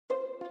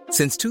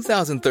Since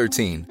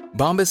 2013,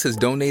 Bombas has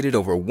donated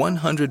over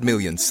 100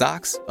 million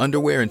socks,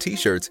 underwear, and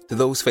T-shirts to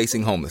those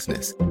facing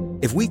homelessness.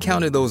 If we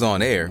counted those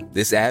on air,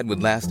 this ad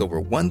would last over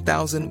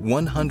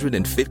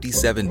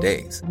 1,157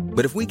 days.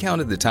 But if we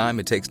counted the time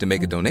it takes to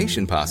make a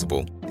donation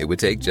possible, it would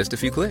take just a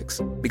few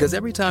clicks. Because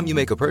every time you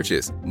make a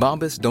purchase,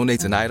 Bombas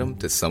donates an item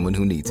to someone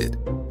who needs it.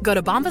 Go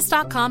to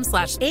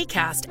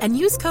bombas.com/ACAST and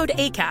use code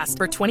ACAST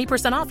for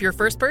 20% off your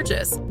first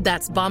purchase.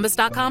 That's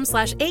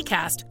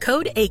bombas.com/ACAST,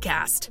 code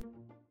ACAST.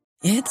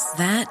 It's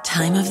that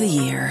time of the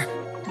year.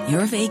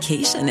 Your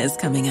vacation is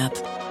coming up.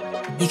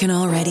 You can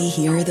already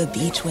hear the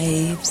beach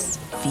waves,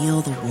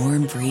 feel the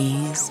warm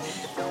breeze,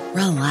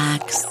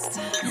 relax,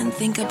 and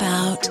think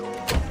about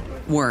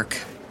work.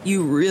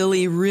 You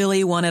really,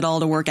 really want it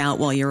all to work out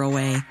while you're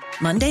away.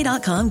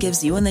 Monday.com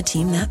gives you and the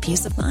team that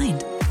peace of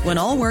mind. When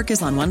all work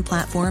is on one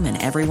platform and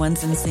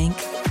everyone's in sync,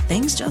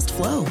 things just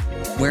flow.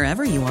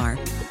 Wherever you are,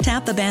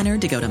 tap the banner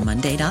to go to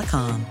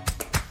Monday.com.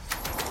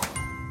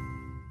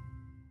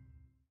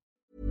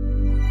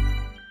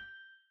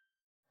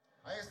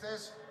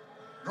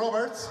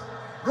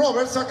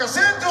 Roberts saca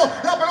centro,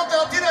 la pelota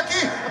la tiene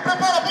aquí,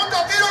 prepara,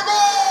 punta, tiro, gol!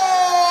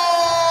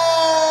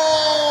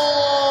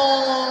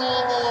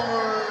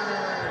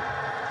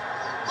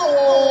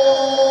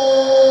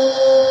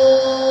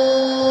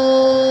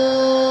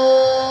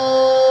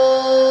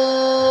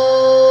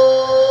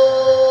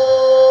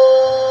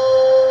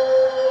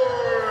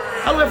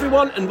 Hello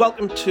everyone and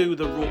welcome to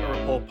the Roker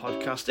Report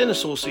podcast in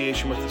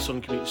association with the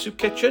Sun Community Soup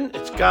Kitchen.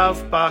 It's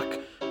Gav back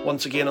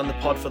once again on the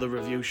pod for the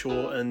review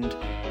show, and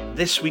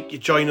this week you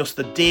join us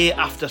the day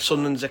after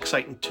Sunderland's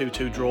exciting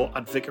 2-2 draw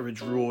at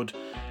Vicarage Road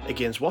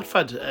against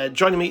Watford.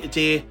 Joining me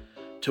today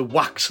to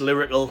wax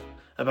lyrical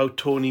about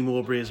Tony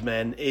Mowbray's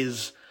men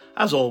is,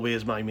 as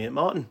always, my mate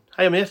Martin.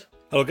 Hiya mate.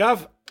 Hello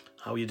Gav.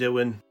 How are you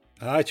doing?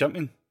 Hi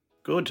champion.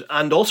 Good.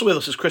 And also with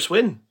us is Chris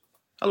Wynn.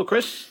 Hello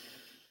Chris.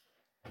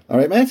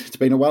 Alright mate, it's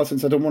been a while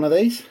since I've done one of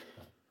these.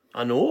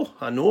 I know,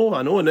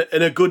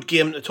 and a good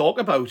game to talk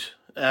about.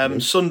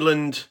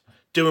 Sunderland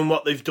doing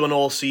what they've done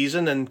all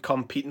season and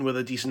competing with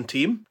a decent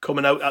team,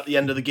 coming out at the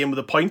end of the game with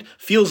a point.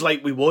 Feels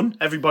like we won.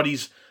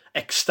 Everybody's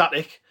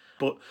ecstatic.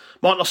 But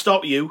Martin, I'll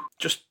start with you.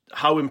 Just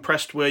how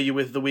impressed were you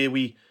with the way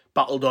we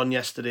battled on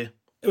yesterday?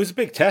 It was a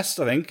big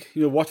test, I think.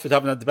 Watford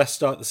haven't had the best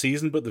start of the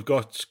season, but they've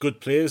got good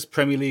players,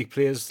 Premier League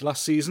players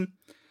last season.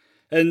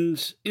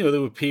 And,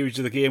 there were periods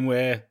of the game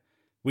where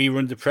we were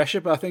under pressure,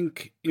 but I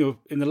think,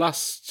 in the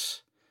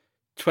last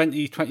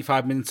 20,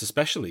 25 minutes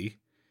especially,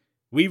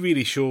 we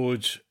really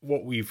showed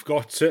what we've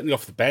got, certainly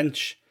off the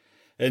bench.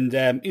 And,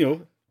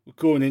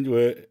 going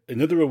into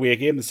another away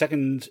game, the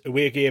second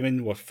away game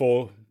in,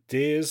 4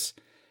 days.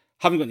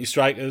 Haven't got any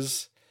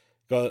strikers.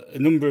 Got a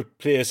number of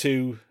players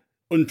who,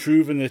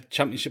 unproven at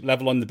championship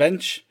level on the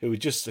bench, who were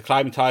just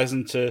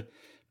acclimatising to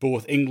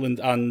both England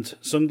and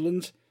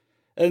Sunderland.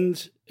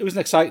 And it was an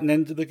exciting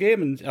end of the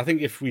game. And I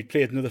think if we'd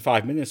played another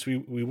 5 minutes, we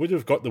would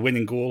have got the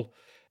winning goal.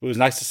 It was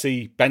nice to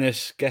see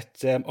Bennett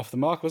get off the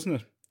mark,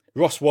 wasn't it?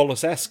 Ross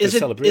Wallace-esque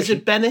celebration. Is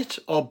it Bennett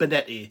or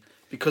Benetti?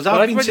 Because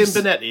I've been saying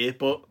Benetti,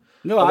 but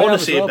no, I want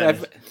to say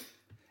Bennett.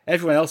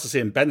 Everyone else is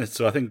saying Bennett,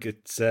 so I think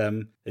it's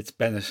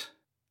Bennett.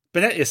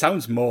 Benetti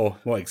sounds more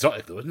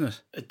exotic, though, doesn't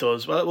it? It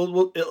does.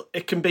 Well,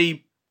 it can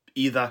be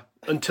either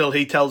until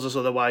he tells us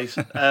otherwise.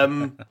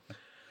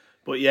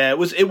 But yeah,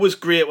 it was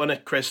great, wasn't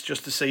it, Chris,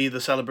 just to see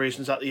the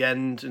celebrations at the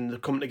end and the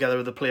coming together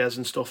of the players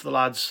and stuff. The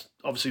lads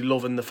obviously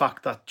loving the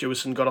fact that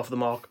Jewison got off the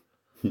mark.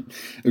 It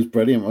was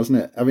brilliant, wasn't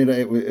it? I mean,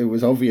 it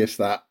was obvious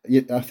that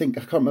I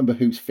can't remember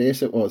whose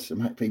face it was. It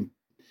might have been,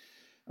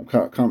 I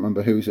can't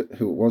remember who it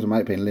was. It might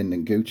have been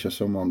Lyndon Gooch or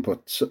someone,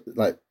 but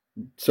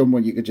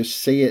someone you could just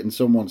see it in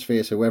someone's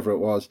face, whoever it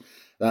was,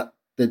 that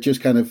they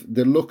just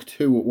they looked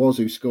who it was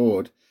who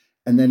scored,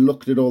 and then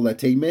looked at all their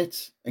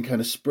teammates and kind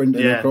of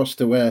sprinted across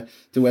to where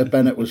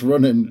Bennett was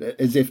running,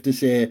 as if to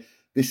say,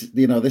 this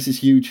is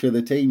huge for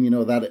the team,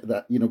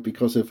 that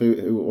because of who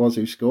it was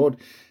who scored.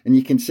 And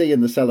you can see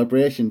in the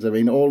celebrations, I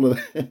mean, all of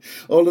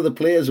the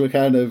players were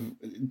kind of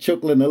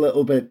chuckling a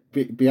little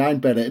bit behind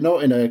Bennett,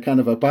 not in a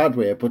kind of a bad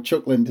way, but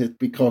chuckling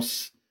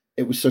because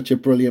it was such a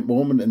brilliant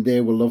moment and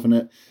they were loving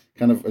it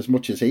kind of as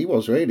much as he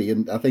was, really.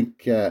 And I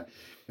think if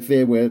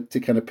they were to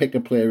kind of pick a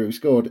player who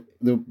scored,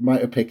 they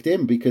might have picked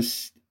him,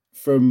 because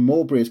from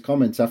Mowbray's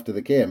comments after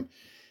the game,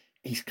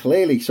 he's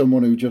clearly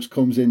someone who just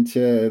comes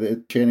into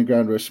the training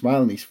ground with a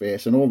smile on his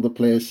face, and all the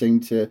players seem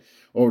to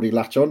already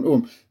latch onto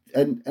him.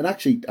 And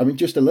actually, I mean,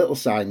 just a little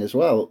sign as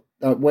well,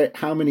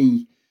 how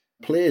many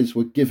players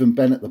were giving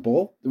Bennett the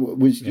ball. It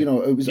was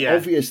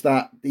obvious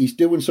that he's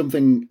doing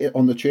something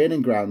on the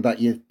training ground that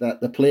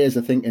the players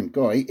are thinking,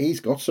 God,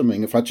 he's got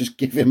something if I just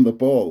give him the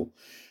ball.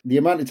 The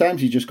amount of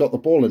times he just got the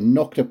ball and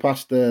knocked it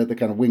past the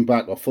kind of wing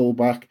back or full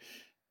back,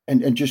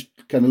 and just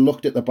kind of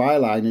looked at the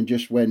byline and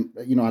just went,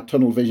 had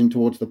tunnel vision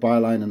towards the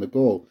byline and the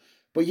goal.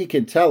 But you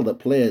can tell that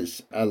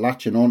players are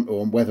latching onto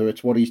him, whether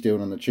it's what he's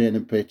doing on the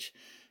training pitch,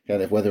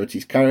 kind of whether it's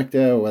his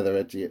character or whether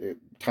it's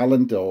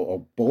talent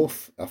or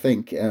both, I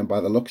think, by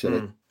the looks of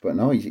it. But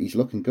no, he's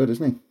looking good,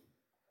 isn't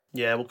he?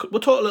 Yeah, we'll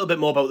talk a little bit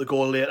more about the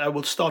goal later. I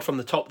will start from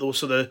the top though.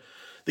 So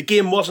the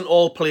game wasn't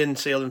all plain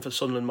sailing for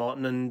Sunderland,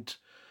 Martin, and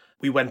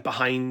we went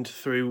behind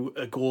through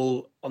a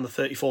goal on the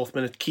 34th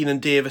minute. Keenan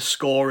Davis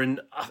scoring.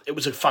 It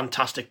was a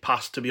fantastic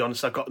pass, to be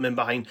honest. I got them in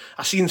behind.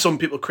 I've seen some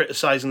people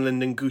criticising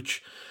Lyndon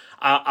Gooch.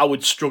 I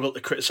would struggle to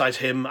criticise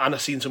him, and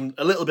I've seen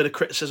a little bit of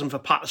criticism for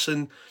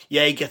Patterson.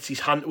 Yeah, he gets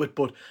his hand to it,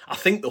 but I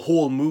think the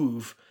whole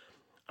move,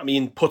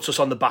 puts us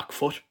on the back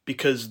foot,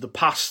 because the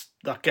pass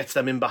that gets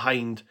them in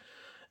behind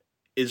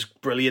is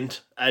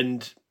brilliant.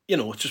 And,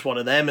 it's just one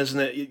of them,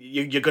 isn't it?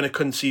 You're going to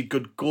concede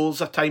good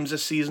goals at times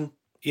this season.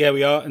 Yeah,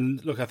 we are.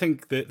 And look, I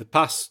think the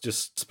pass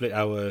just split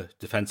our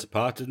defence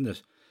apart, didn't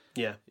it?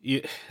 Yeah.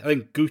 I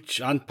think Gooch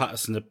and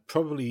Patterson are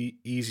probably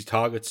easy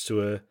targets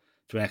to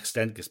an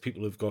extent, because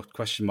people have got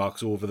question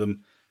marks over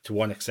them to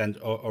one extent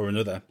or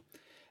another.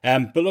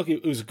 But look,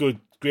 it was a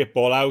great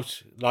ball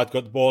out. Lad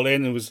got the ball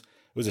in. It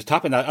was a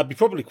tap in. I'd be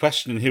probably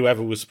questioning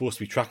whoever was supposed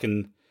to be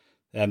tracking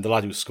the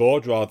lad who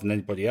scored rather than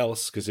anybody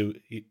else, because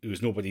it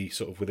was nobody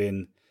sort of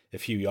within a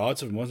few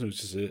yards of him, wasn't it?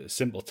 It was just a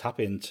simple tap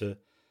in to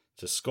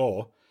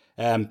score.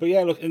 But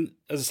yeah, look, and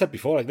as I said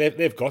before, like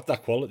they've got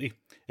that quality,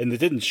 and they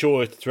didn't show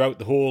it throughout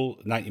the whole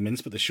 90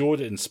 minutes, but they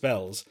showed it in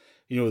spells.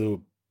 They were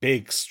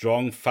big,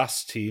 strong,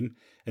 fast team,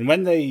 and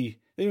when they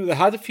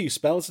had a few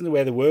spells in the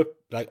way they were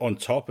like on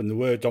top and they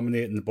were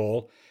dominating the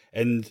ball,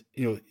 and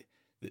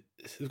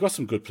they've got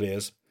some good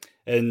players,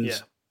 and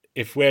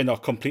if we're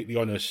not completely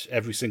on it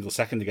every single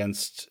second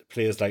against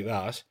players like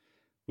that,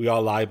 we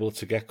are liable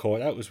to get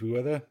caught out, as we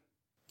were there.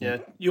 Yeah,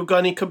 you got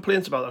any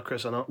complaints about that,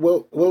 Chris, or not?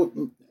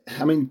 Well,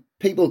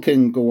 people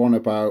can go on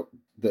about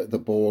the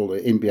ball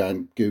in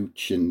behind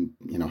Gooch and,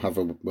 have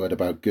a word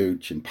about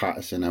Gooch and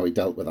Patterson, how he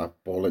dealt with that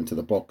ball into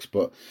the box.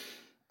 But,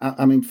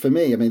 for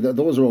me,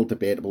 those are all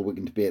debatable. We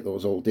can debate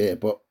those all day.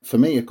 But for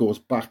me, it goes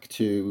back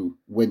to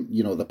when,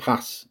 the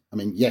pass.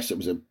 Yes, it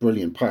was a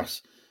brilliant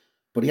pass,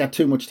 but he had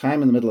too much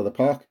time in the middle of the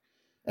park.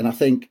 And I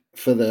think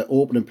for the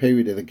opening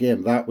period of the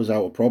game, that was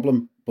our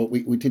problem. But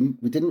we didn't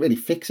really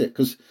fix it,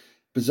 because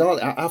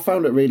bizarrely, I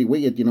found it really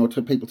weird,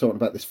 to people talking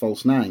about this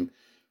false nine.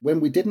 When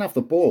we didn't have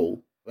the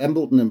ball,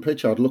 Embleton and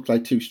Pritchard looked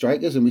like two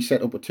strikers, and we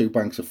set up with two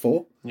banks of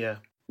four. Yeah.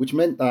 Which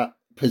meant that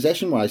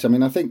possession-wise,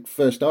 I think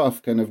first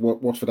half, kind of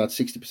Watford had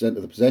 60%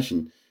 of the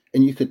possession,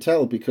 and you could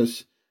tell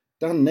because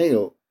Dan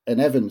Neil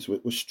and Evans were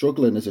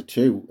struggling as a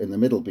two in the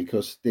middle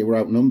because they were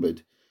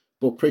outnumbered,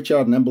 but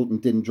Pritchard and Embleton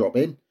didn't drop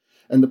in.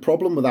 And the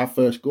problem with that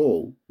first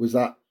goal was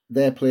that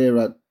their player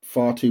had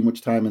far too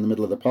much time in the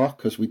middle of the park,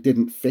 because we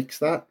didn't fix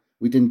that.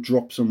 We didn't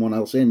drop someone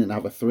else in and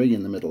have a three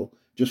in the middle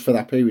just for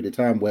that period of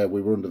time where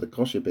we were under the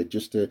cosh a bit,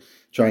 just to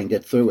try and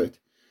get through it.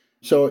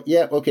 So,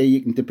 yeah, okay,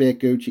 you can debate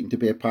Gooch, you can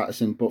debate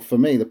Patterson, but for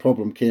me, the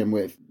problem came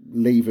with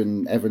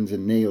leaving Evans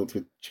and Neil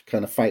to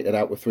kind of fight it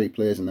out with three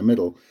players in the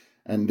middle,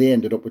 and they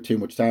ended up with too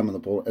much time on the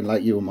ball. And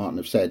like you and Martin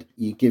have said,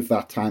 you give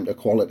that time to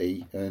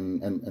quality,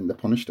 and they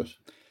punished us.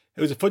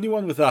 It was a funny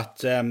one with that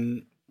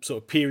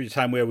sort of period of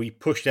time where we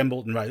pushed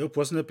Embleton right up,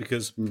 wasn't it?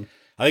 Because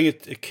I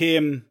think it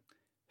came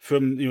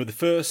from the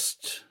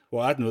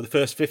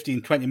first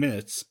 15, 20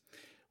 minutes,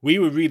 we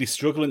were really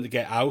struggling to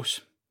get out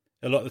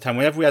a lot of the time.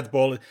 Whenever we had the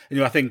ball,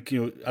 I think,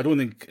 I don't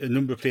think a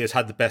number of players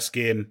had the best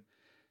game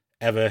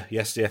ever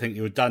yesterday. I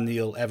think, Dan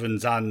Neil,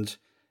 Evans and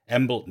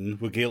Embleton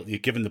were guilty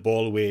of giving the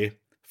ball away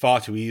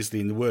far too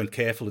easily, and they weren't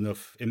careful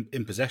enough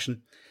in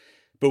possession.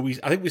 But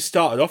I think we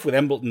started off with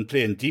Embleton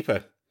playing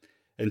deeper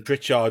and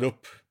Pritchard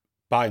up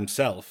by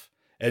himself.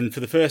 And for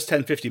the first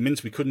 10, 15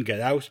 minutes, we couldn't get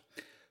out.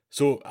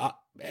 So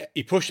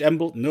he pushed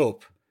Embleton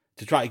up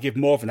to try to give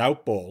more of an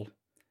out ball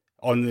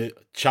on the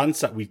chance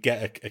that we'd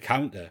get a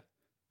counter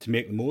to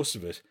make the most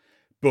of it.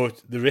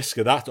 But the risk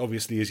of that,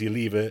 obviously, is you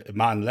leave a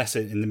man less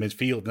in the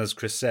midfield. And as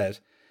Chris said,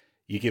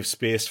 you give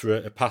space for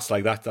a pass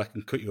like that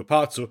can cut you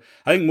apart. So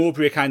I think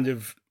Mowbray kind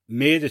of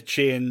made a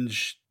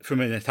change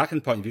from an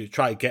attacking point of view to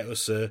try to get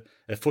us a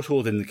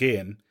foothold in the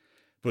game.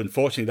 But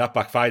unfortunately, that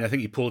backfired. I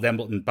think he pulled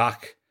Embleton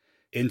back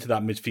into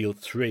that midfield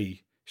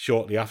three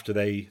shortly after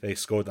they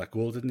scored that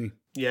goal, didn't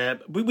he? Yeah,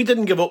 we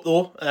didn't give up,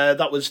 though.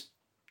 That was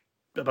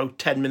about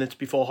 10 minutes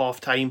before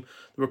half-time.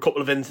 There were a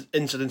couple of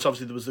incidents.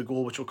 Obviously, there was the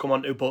goal, which we'll come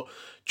on to. But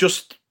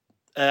just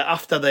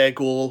after their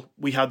goal,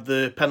 we had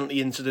the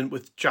penalty incident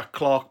with Jack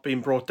Clarke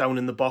being brought down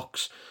in the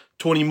box.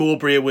 Tony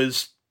Mowbray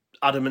was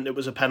adamant it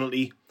was a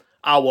penalty.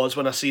 I was,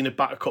 when I seen it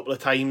back a couple of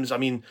times. I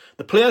mean,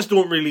 the players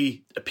don't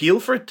really appeal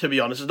for it, to be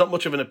honest. There's not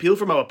much of an appeal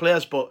from our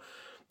players, but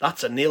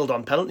that's a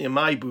nailed-on penalty in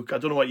my book. I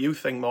don't know what you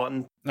think,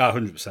 Martin.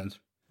 100%.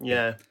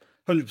 Yeah.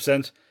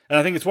 100%. And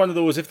I think it's one of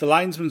those, if the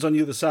linesman's on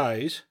the other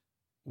side,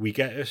 we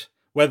get it.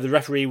 Whether the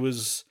referee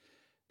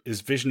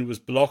his vision was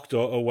blocked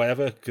or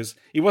whatever, because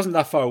he wasn't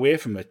that far away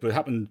from it, but it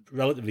happened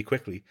relatively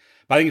quickly.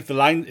 But I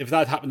think if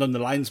that happened on the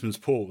linesman's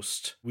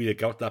post, we'd have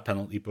got that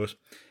penalty. But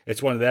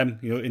it's one of them,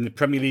 in the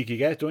Premier League you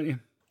get it, don't you?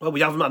 Well,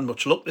 we haven't had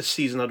much luck this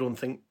season, I don't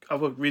think.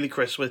 Have we really,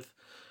 Chris, with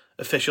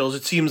officials?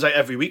 It seems like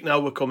every week now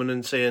we're coming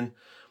and saying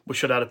we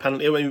should have had a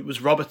penalty. I mean, it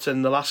was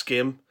Robertson the last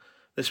game.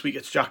 This week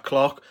it's Jack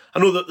Clarke. I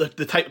know that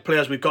the type of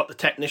players we've got, the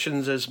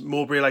technicians, as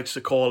Mowbray likes to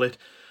call it,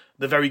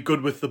 they're very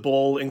good with the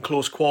ball in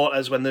close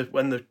quarters when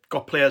they've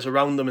got players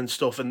around them and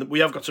stuff. And we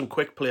have got some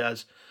quick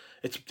players.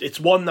 It's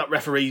one that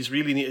referees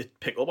really need to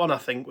pick up on, I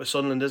think, with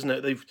Sunderland, isn't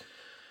it?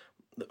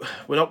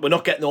 We're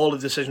not getting all the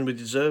decisions we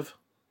deserve.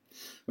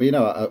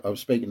 Well, I was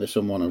speaking to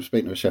someone. I was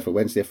speaking to a Sheffield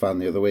Wednesday fan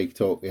the other week,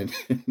 talking.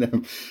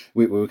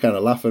 We were kind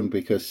of laughing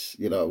because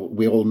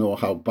we all know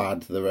how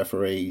bad the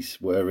referees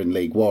were in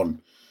League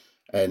One.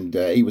 And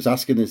he was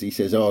asking us, he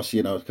says,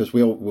 because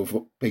we've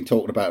been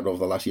talking about it over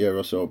the last year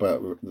or so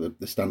about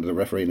the standard of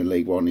refereeing in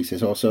League One. He says,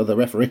 so the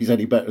referees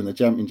any better in the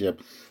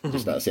Championship? I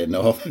just started saying,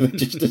 no, they're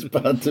just as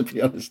bad, to be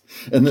honest.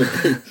 And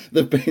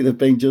they've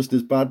been just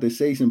as bad this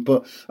season.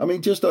 But, I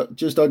mean, just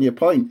on your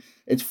point,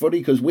 it's funny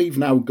because we've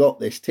now got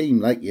this team,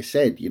 like you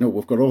said,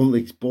 we've got all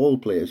these ball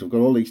players, we've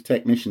got all these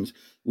technicians.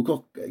 We've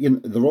got,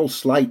 they're all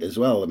slight as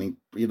well. I mean,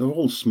 they're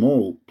all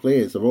small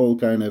players. They're all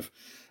kind of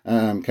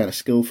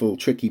skillful,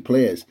 tricky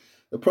players.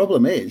 The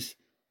problem is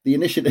the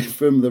initiative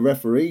from the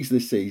referees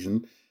this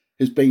season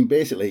has been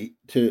basically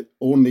to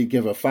only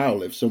give a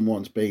foul if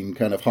someone's been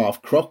kind of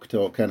half crocked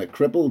or kind of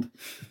crippled.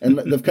 And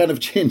they've kind of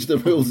changed the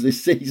rules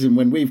this season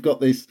when we've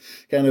got this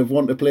kind of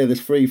want to play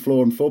this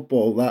free-flowing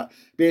football that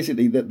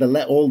basically they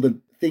let all the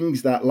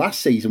things that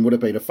last season would have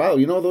been a foul.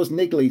 Those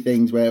niggly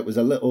things where it was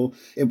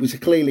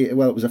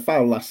a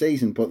foul last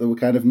season, but they were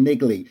kind of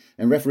niggly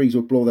and referees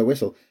would blow their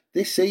whistle.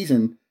 This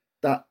season,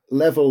 that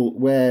level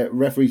where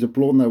referees have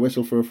blown their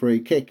whistle for a free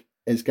kick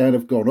has kind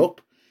of gone up.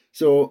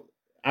 So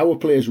our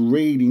players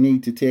really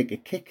need to take a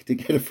kick to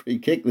get a free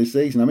kick this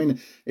season. I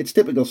mean, it's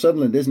typical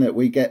Sunderland, isn't it?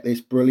 We get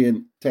this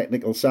brilliant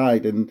technical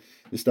side and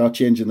they start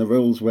changing the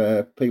rules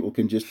where people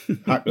can just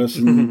hack us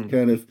and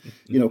kind of,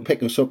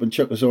 pick us up and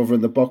chuck us over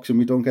in the box and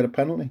we don't get a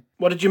penalty.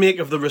 What did you make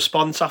of the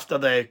response after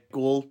their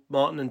goal,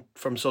 Martin,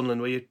 from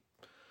Sunderland? Were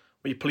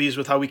you pleased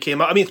with how we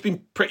came out? I mean, it's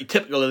been pretty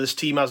typical of this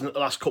team, hasn't it, the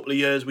last couple of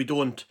years? We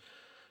don't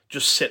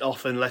just sit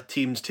off and let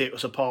teams take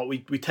us apart. We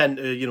tend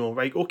to,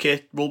 right,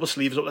 okay, roll the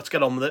sleeves up, let's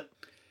get on with it.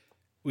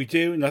 We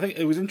do, and I think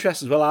it was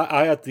interesting as well.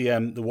 I had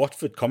the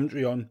Watford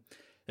commentary on,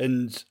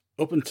 and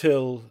up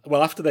until,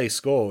 after they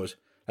scored,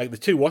 like the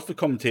two Watford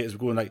commentators were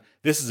going like,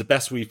 this is the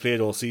best we've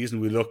played all season.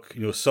 We look,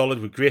 solid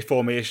with great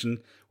formation.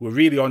 We're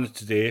really on it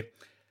today.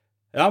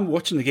 And I'm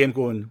watching the game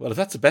going, well, if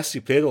that's the best we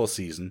played all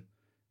season,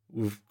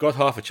 we've got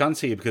half a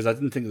chance here because I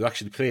didn't think they were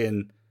actually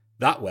playing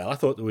that well. I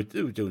thought they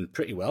were doing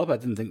pretty well, but I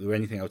didn't think they were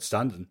anything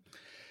outstanding.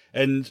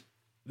 And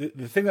the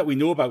thing that we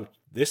know about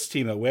this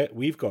team that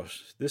we've got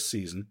this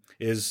season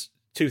is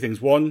two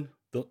things. One,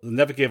 they'll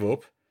never give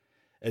up.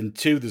 And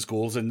two, there's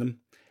goals in them.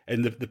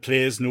 And the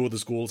players know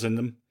there's goals in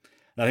them.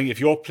 And I think if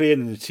you're playing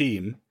in a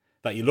team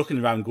that you're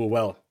looking around and go,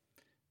 well,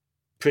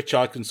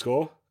 Pritchard can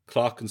score,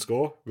 Clark can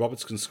score,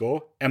 Roberts can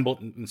score,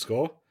 Embleton can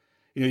score.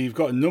 You've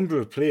got a number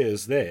of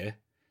players there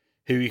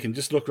who you can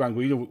just look around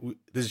and go,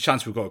 there's a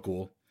chance we've got a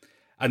goal.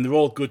 And they're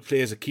all good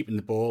players at keeping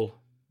the ball,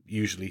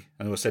 usually.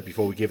 I know I said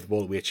before we give the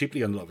ball away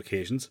cheaply on a lot of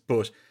occasions,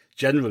 but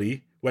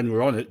generally, when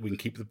we're on it, we can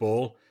keep the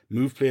ball,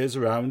 move players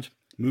around,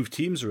 move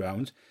teams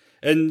around.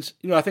 And,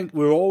 I think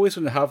we're always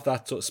going to have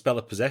that sort of spell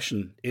of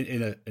possession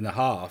in a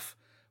half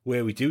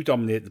where we do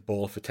dominate the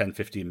ball for 10,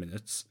 15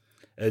 minutes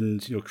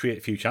and, create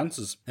a few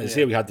chances. As I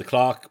say, we had the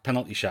Clark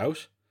penalty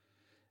shout.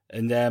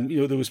 And, there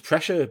was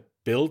pressure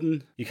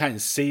building. You kind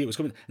of see it was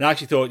coming. And I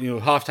actually thought,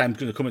 half-time was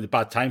going to come at a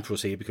bad time for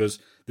us here because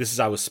this is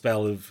our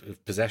spell of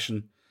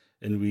possession.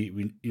 And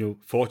we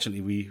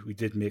fortunately, we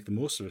did make the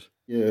most of it.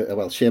 Yeah,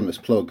 well, shameless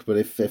plug, but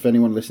if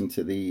anyone listened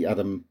to the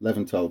Adam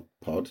Leventhal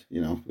pod,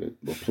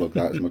 we'll plug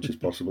that as much as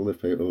possible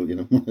if people, want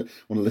to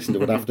listen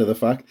to it after the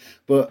fact.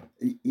 But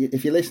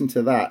if you listen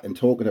to that and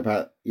talking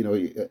about,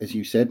 as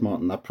you said,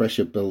 Martin, that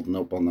pressure building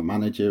up on the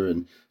manager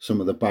and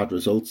some of the bad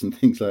results and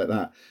things like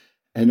that.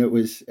 And it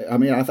was,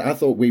 I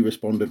thought we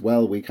responded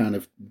well. We kind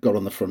of got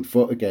on the front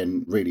foot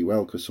again really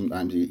well because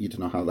sometimes you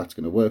don't know how that's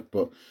going to work.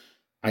 But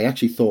I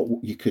actually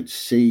thought you could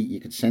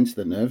sense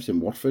the nerves in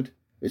Watford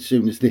as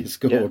soon as they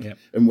scored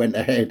and went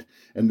ahead.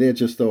 And they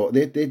just thought,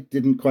 they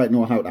didn't quite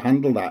know how to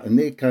handle that. And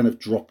they kind of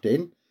dropped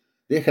in.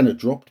 They kind of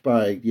dropped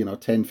by,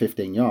 10,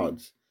 15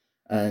 yards.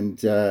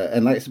 And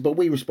but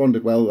we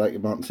responded well, like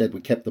Martin said, we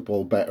kept the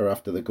ball better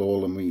after the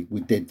goal and we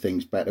did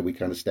things better. We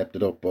kind of stepped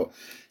it up. But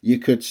you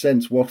could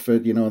sense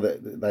Watford,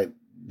 that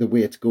the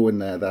way it's going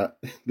there, that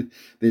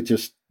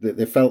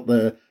they felt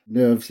the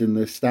nerves in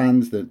the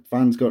stands, the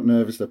fans got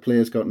nervous, the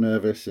players got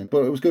nervous,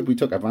 but it was good. We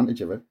took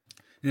advantage of it.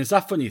 And it's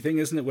that funny thing,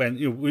 isn't it, when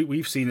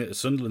we've seen it at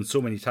Sunderland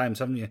so many times,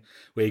 haven't you,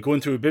 where you're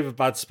going through a bit of a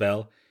bad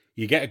spell,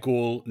 you get a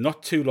goal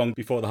not too long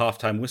before the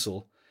half-time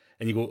whistle,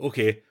 and you go,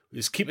 okay,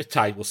 just keep it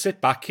tight. We'll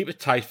sit back, keep it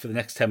tight for the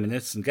next 10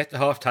 minutes and get to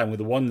half-time with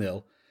a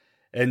 1-0.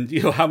 And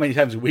how many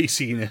times have we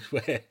seen it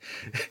where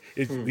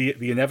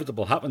the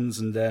inevitable happens?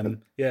 And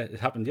it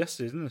happened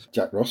yesterday, didn't it?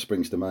 Jack Ross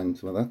springs to mind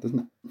some of that,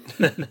 doesn't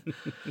it?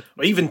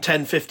 Well, even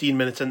 10, 15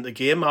 minutes into the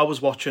game, I was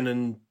watching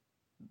and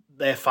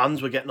their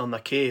fans were getting on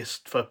their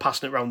case for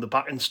passing it around the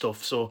back and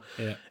stuff. So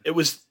I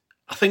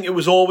think it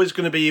was always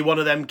going to be one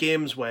of them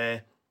games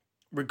where,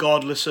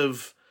 regardless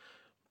of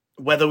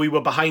whether we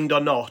were behind or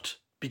not,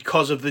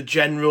 because of the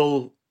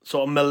general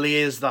sort of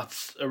malaise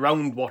that's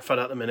around Watford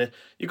at the minute.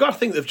 You've got to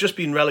think they've just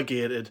been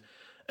relegated,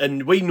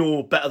 and we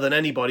know better than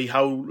anybody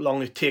how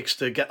long it takes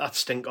to get that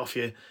stink off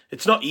you.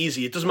 It's not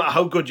easy. It doesn't matter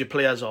how good your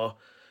players are.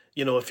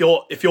 You know, if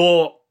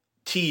your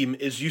team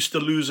is used to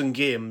losing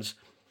games,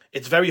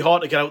 it's very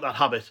hard to get out that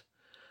habit.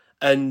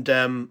 And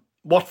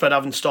Watford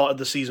haven't started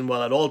the season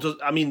well at all.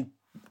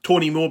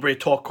 Tony Mowbray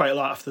talked quite a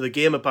lot after the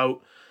game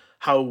about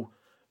how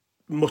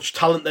much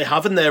talent they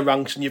have in their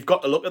ranks, and you've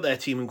got to look at their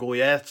team and go,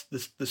 yeah,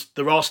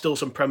 there are still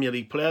some Premier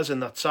League players in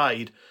that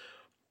side,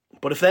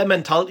 but if their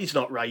mentality's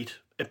not right,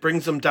 it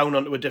brings them down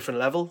onto a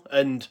different level.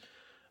 And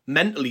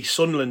mentally,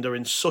 Sunderland are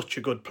in such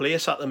a good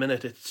place at the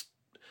minute. It's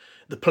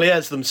the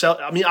players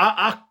themselves. I mean,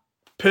 I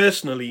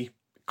personally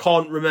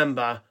can't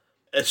remember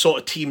a sort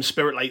of team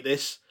spirit like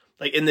this,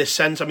 like in this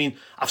sense. I mean,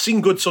 I've seen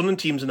good Sunderland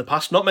teams in the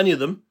past, not many of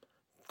them,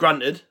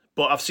 granted,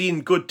 but I've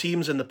seen good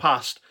teams in the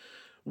past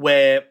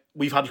where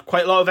we've had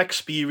quite a lot of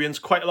experience,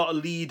 quite a lot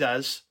of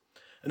leaders.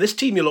 And this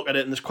team, you look at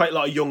it and there's quite a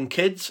lot of young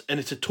kids, and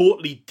it's a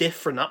totally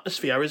different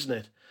atmosphere, isn't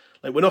it?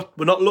 Like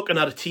we're not looking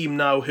at a team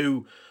now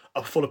who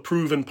are full of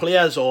proven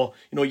players, or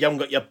you haven't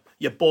got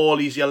your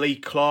Borleys, your Lee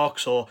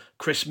Clarks, or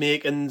Chris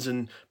Makins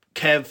and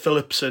Kev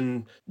Phillips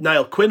and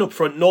Niall Quinn up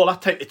front. No,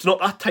 it's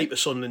not that type of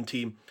Sunderland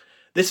team.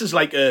 This is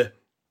like a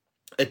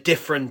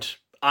different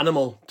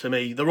animal to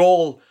me. They're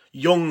all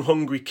young,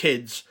 hungry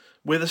kids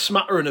with a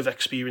smattering of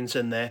experience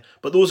in there,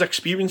 but those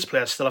experienced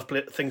players still have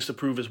things to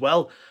prove as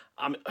well.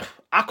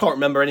 I can't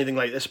remember anything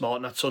like this,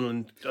 Martin, at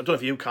Sunderland. I don't know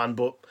if you can,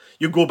 but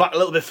you go back a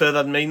little bit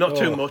further than me, not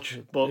too much.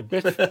 But a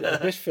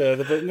bit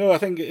further, but no, I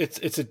think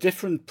it's a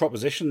different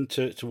proposition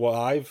to what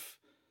I've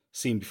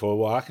seen before,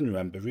 what I can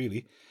remember,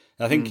 really.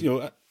 And I think,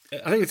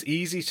 I think it's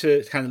easy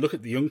to kind of look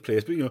at the young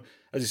players, but,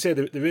 as you say,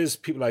 there is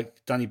people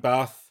like Danny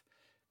Bath,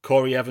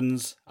 Corey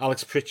Evans,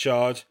 Alex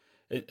Pritchard,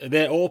 and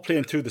they're all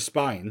playing through the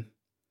spine,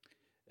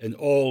 and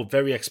all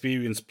very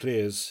experienced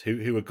players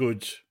who are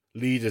good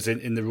leaders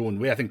in their own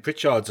way. I think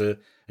Pritchard's an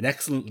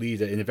excellent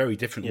leader in a very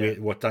different way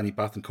to what Danny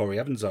Bath and Corey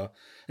Evans are.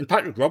 And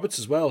Patrick Roberts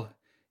as well.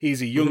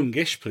 He's a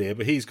youngish player,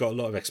 but he's got a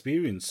lot of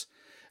experience.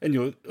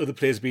 And other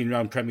players being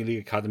around Premier League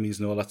academies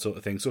and all that sort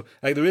of thing. So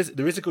like there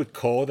is a good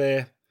core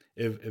there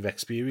of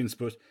experience.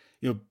 But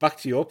back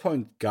to your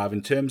point, Gav,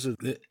 in terms of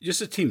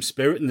just the team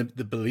spirit and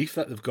the belief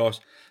that they've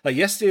got. Like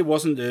yesterday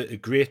wasn't a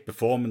great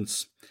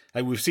performance.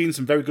 Like we've seen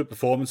some very good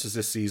performances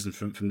this season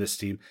from this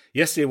team.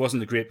 Yesterday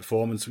wasn't a great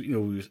performance.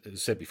 We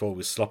said before, we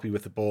were sloppy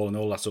with the ball and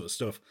all that sort of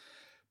stuff.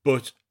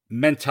 But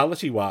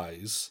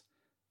mentality-wise,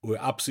 we're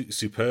absolutely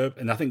superb.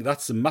 And I think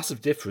that's the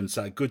massive difference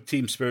that a good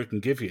team spirit can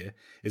give you,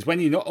 is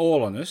when you're not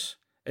all on it.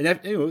 And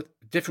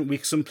different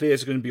weeks, some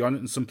players are going to be on it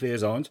and some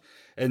players aren't.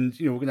 And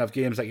we're going to have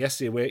games like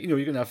yesterday where you're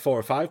going to have 4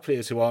 or 5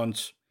 players who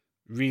aren't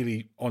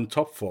really on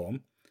top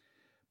form,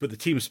 but the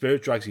team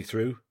spirit drags you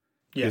through.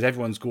 Because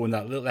everyone's going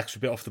that little extra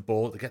bit off the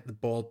ball to get the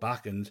ball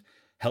back and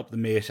help the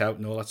mate out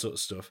and all that sort of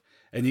stuff.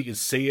 And you can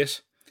see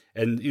it.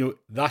 And,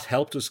 that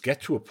helped us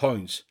get to a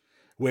point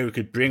where we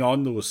could bring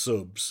on those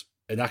subs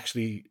and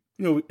actually,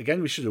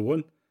 again, we should have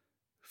won.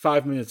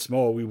 5 minutes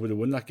more, we would have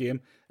won that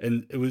game.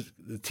 And it was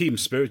the team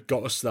spirit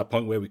got us to that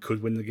point where we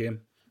could win the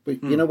game.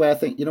 But you know where I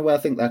think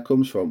that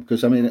comes from?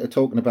 Because,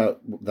 talking about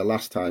the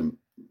last time,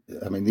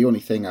 the only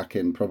thing I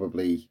can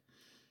probably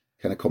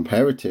kind of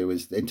compare it to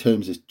is, in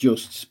terms of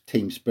just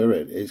team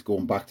spirit, is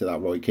going back to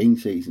that Roy Keane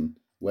season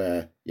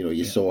where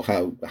you saw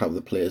how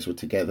the players were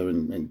together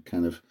and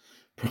kind of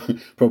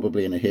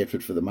probably in a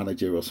hatred for the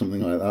manager or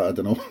something like that. I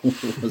don't know,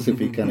 as if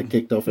he kind of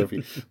kicked off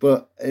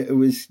but it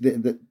was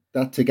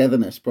that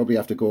togetherness. Probably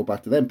have to go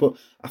back to them. But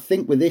I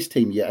think with this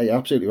team, you're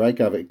absolutely right,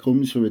 Gav. It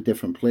comes from a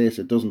different place.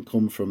 It doesn't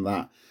come from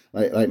that,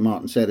 like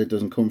Martin said, it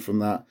doesn't come from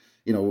that.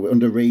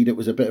 Under Reid, it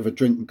was a bit of a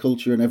drinking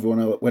culture and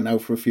everyone went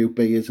out for a few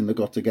beers and they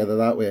got together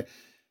that way.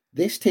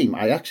 This team,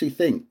 I actually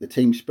think the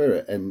team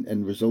spirit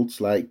and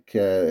results like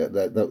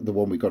the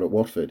one we got at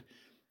Watford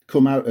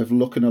come out of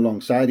looking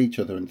alongside each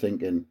other and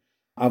thinking,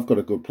 I've got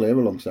a good player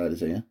alongside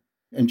us here.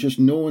 And just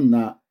knowing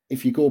that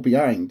if you go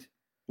behind,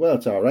 well,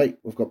 it's all right.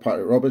 We've got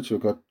Patrick Roberts, we've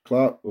got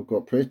Clark, we've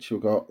got Pritch,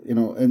 we've got,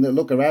 and they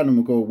look around and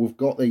we'll go, we've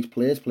got these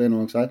players playing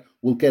alongside,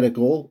 we'll get a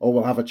goal or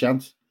we'll have a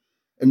chance.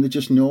 And they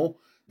just know.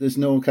 There's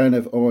no kind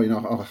of,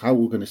 how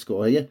we're going to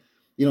score here.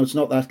 It's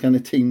not that kind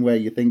of team where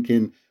you're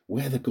thinking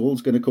where the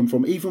goal's going to come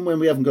from. Even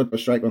when we haven't got a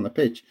striker on the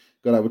pitch,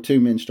 got our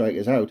 2 main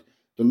strikers out,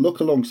 they look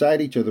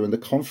alongside each other and the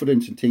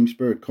confidence and team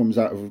spirit comes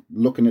out of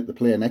looking at the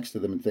player next to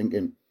them and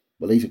thinking,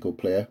 well, he's a good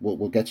player.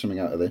 We'll get something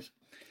out of this.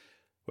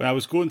 When I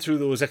was going through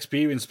those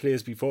experienced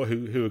players before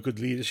who are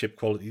good leadership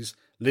qualities,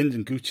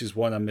 Lyndon Gooch is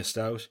one I missed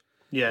out.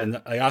 Yeah. And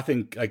I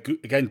think,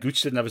 again,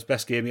 Gooch didn't have his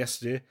best game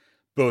yesterday,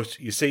 but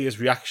you see his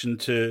reaction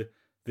to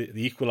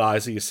the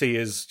equaliser, you see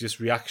his just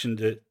reaction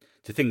to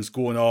things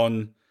going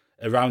on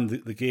around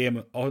the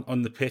game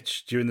on the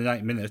pitch during the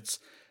 90 minutes.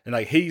 And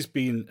he's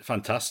been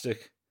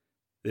fantastic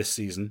this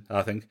season,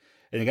 I think.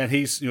 And again,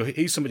 he's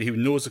somebody who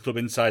knows the club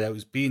inside out,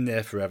 who's been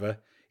there forever.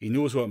 He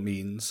knows what it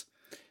means.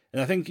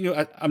 And I think,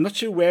 I'm not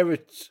sure where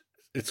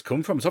it's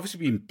come from. It's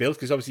obviously been built,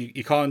 because obviously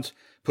you can't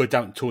put it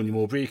down to Tony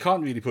Mowbray. You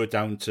can't really put it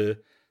down to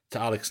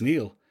Alex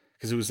Neil,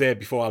 because it was there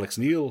before Alex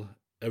Neil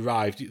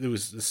arrived. There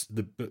was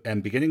the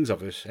beginnings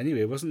of it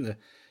anyway, wasn't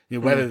there?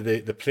 Whether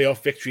the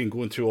playoff victory and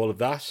going through all of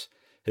that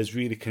has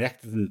really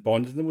connected and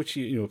bonded them, which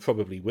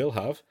probably will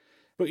have.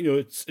 But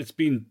it's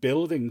been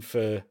building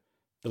for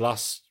the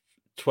last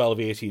 12,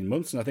 18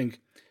 months, and I think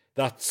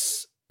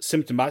that's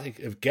symptomatic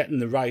of getting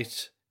the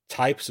right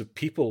types of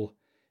people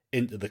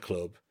into the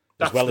club,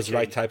 as well as the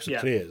right types of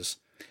players.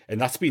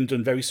 And that's been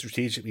done very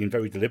strategically and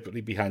very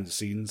deliberately behind the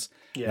scenes.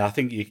 Yeah. And I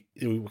think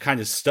we're kind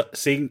of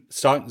starting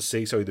to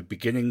see the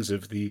beginnings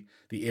of the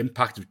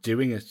impact of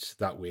doing it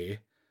that way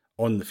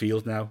on the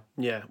field now.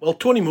 Yeah. Well,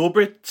 Tony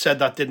Mowbray said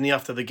that, didn't he,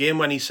 after the game,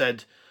 when he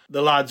said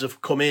the lads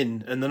have come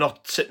in and they're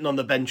not sitting on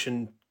the bench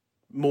and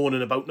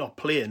moaning about not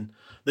playing.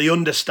 They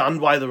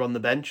understand why they're on the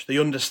bench. They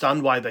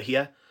understand why they're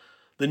here.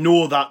 They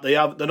know that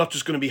they're not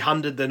just going to be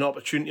handed an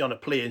opportunity on a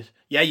play.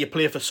 Yeah, you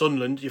play for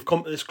Sunderland. You've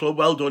come to this club.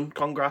 Well done.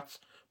 Congrats.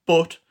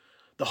 But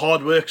the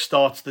hard work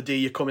starts the day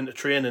you come into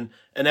training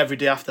and every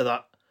day after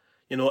that.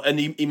 And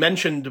he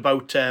mentioned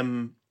about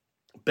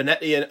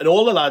Benetti and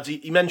all the lads.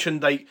 He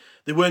mentioned they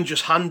weren't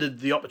just handed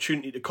the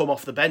opportunity to come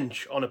off the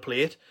bench on a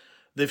plate.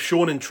 They've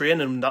shown in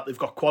training that they've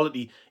got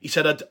quality. He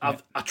said,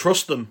 I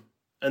trust them.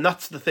 And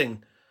that's the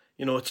thing.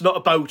 It's not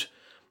about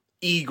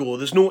ego.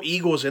 There's no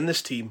egos in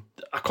this team.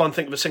 I can't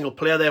think of a single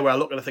player there where I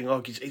look and I think,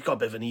 oh, he's got a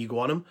bit of an ego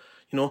on him.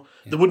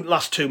 They wouldn't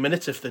last 2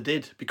 minutes if they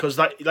did, because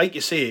that, like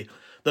you say,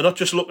 they're not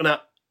just looking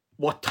at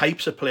what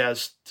types of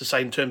players to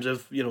sign in terms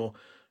of,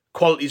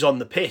 qualities on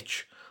the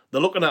pitch. They're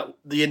looking at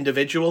the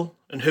individual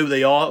and who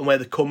they are and where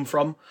they come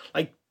from.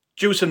 Like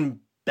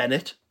Jewson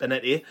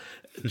Benetti.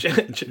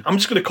 I'm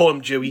just going to call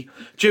him Jewy.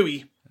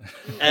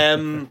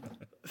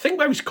 Think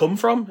where he's come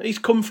from. He's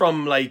come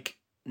from like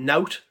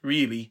Nout,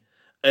 really.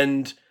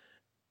 And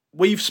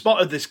we've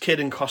spotted this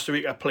kid in Costa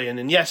Rica playing,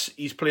 and yes,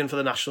 he's playing for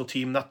the national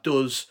team. That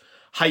does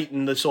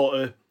heighten the sort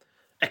of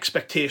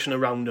expectation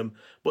around him.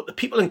 But the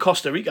people in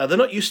Costa Rica, they're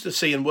not used to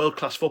seeing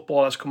world-class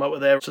footballers come out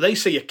of there. So they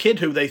see a kid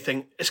who they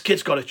think, this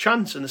kid's got a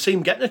chance, and they see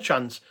him getting a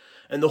chance,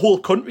 and the whole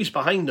country's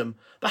behind him.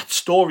 That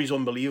story's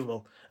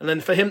unbelievable. And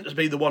then for him to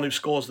be the one who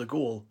scores the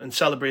goal and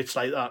celebrates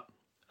like that,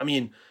 I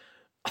mean,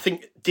 I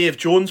think Dave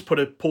Jones put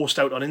a post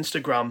out on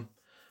Instagram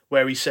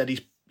where he said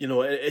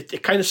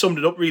it kind of summed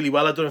it up really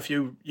well. I don't know if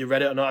you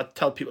read it or not. I'd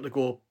tell people to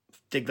go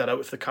dig that out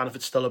if they can, if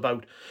it's still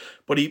about.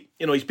 But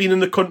he's been in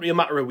the country a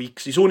matter of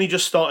weeks. He's only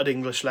just started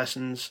English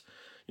lessons.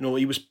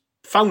 He was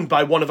found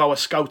by one of our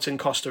scouts in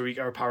Costa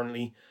Rica,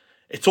 apparently.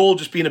 It's all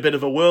just been a bit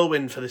of a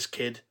whirlwind for this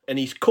kid. And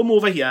he's come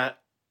over here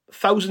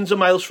thousands of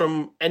miles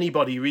from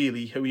anybody,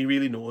 really, who he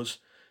really knows.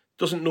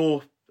 Doesn't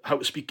know how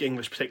to speak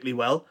English particularly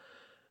well.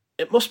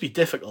 It must be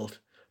difficult.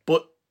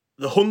 But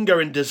the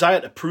hunger and desire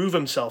to prove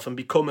himself and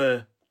become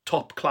a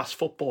top-class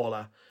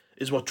footballer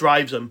is what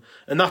drives him.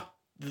 And that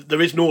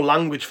there is no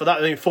language for that.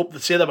 I mean, they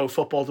say that about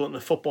football, don't they?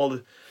 Football,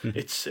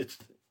 it's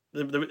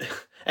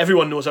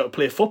everyone knows how to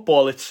play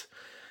football. It's,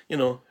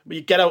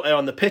 you get out there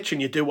on the pitch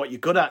and you do what you're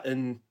good at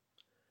and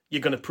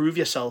you're going to prove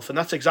yourself. And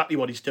that's exactly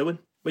what he's doing.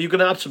 Well, you're going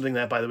to add something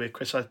there, by the way,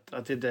 Chris. I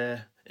did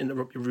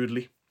interrupt you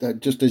rudely.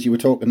 Just as you were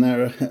talking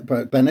there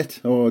about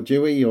Bennett or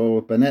Dewey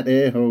or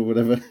Benetti or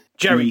whatever.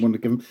 Jerry. You want to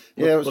give him.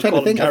 Yeah, I was trying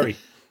to think. Gary.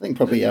 I think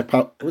probably,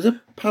 was it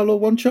Paulo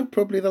Wanchope,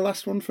 probably the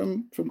last one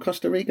from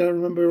Costa Rica, I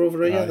remember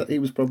over here. That he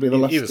was probably the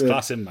last. He was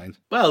class in mind.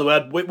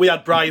 Well, we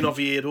had Brian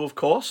Oviedo, of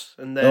course.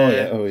 And oh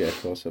yeah,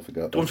 of course, I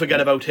forgot. Don't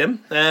forget about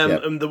him.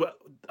 And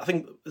I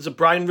think there's a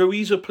Brian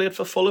Ruiz who played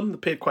for Fulham. They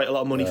paid quite a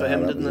lot of money for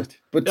him, didn't they?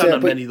 But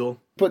not many, though.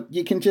 But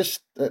you can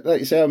just, like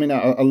you say, I mean,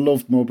 I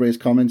loved Mowbray's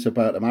comments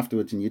about him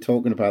afterwards, and you're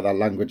talking about that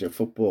language of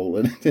football,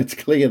 and it's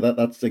clear that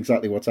that's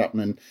exactly what's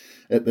happening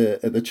at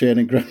the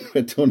training ground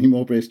where Tony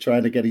Mowbray's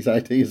trying to get his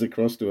ideas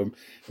across to him,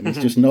 and he's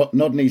just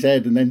nodding his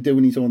head and then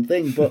doing his own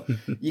thing. But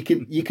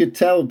you could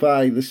tell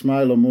by the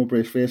smile on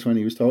Mowbray's face when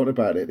he was talking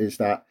about it, is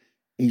that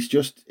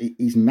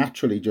he's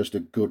naturally just a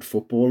good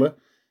footballer.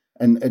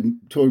 And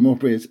Tony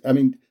Mowbray is, I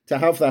mean, to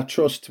have that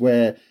trust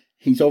where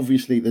there's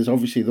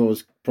obviously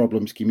those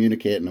problems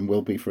communicating and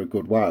will be for a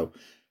good while,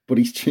 but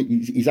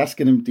he's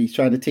asking him, he's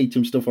trying to teach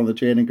him stuff on the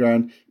training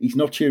ground. He's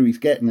not sure he's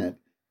getting it,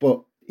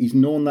 but he's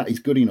known that he's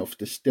good enough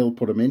to still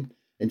put him in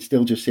and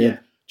still just say,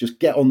 just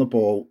get on the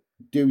ball,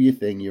 do your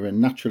thing. You're a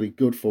naturally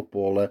good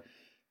footballer.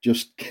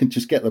 Just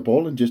get the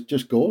ball and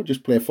just go,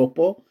 just play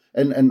football.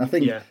 And I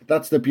think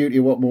that's the beauty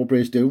of what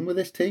Mowbray's doing with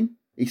this team.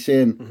 He's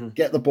saying,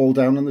 get the ball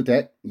down on the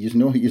deck. You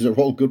know, you're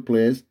all good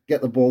players.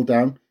 Get the ball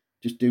down.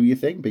 Just do your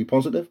thing. Be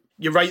positive.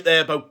 You're right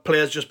there about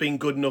players just being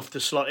good enough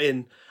to slot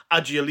in.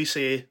 Adji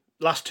Elise,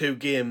 last 2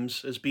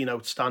 games, has been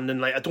outstanding.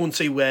 Like, I don't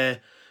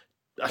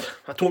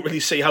really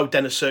see how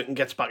Dennis Cirkin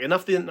gets back in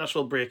after the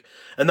international break.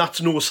 And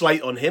that's no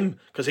slight on him,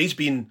 because he's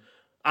been,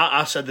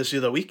 I said this the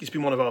other week, he's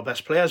been one of our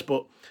best players,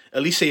 but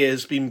Elise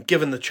has been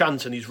given the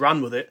chance and he's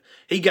ran with it.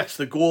 He gets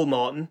the goal,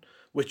 Martin,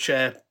 which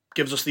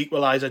gives us the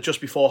equaliser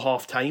just before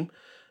half-time.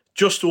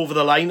 Just over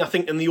the line. I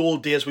think in the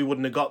old days we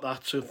wouldn't have got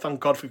that, so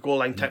thank God for goal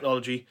line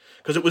technology,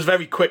 because it was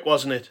very quick,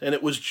 wasn't it? And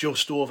it was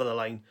just over the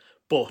line.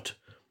 But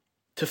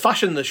to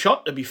fashion the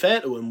shot, to be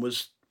fair to him,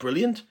 was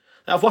brilliant.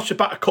 I've watched it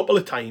back a couple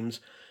of times,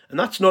 and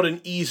that's not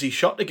an easy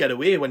shot to get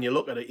away when you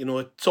look at it. You know,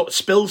 it sort of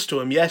spills to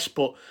him, yes,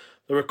 but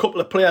there are a couple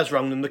of players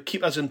around him, the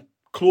keeper's in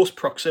close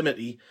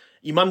proximity.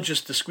 He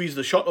manages to squeeze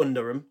the shot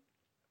under him,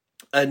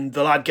 and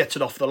the lad gets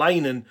it off the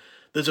line, and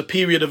there's a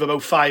period of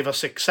about 5 or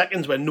 6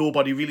 seconds where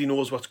nobody really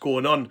knows what's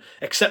going on,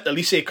 except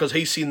Elise, because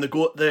he's seen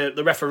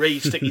the referee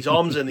stick his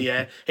arms in the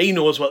air. He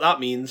knows what that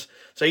means.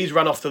 So he's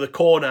run off to the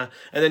corner,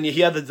 and then you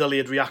hear the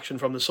delayed reaction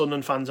from the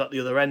Sunderland fans at the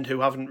other end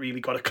who haven't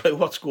really got a clue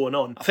what's going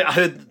on. I think I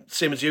heard,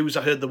 same as you,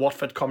 I heard the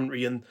Watford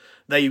commentary, and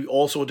they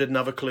also didn't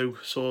have a clue.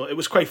 So it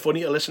was quite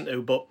funny to listen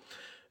to, but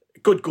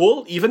good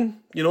goal, even.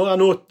 You know, I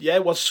know, yeah,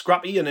 it was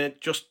scrappy and it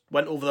just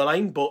went over the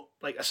line, but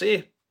like I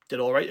say, did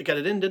all right to get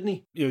it in, didn't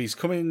he? You know, he's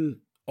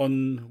coming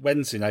on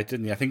Wednesday night,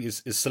 didn't he? I think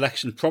his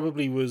selection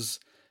probably was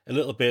a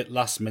little bit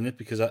last minute,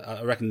 because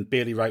I reckon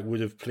Bailey Wright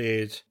would have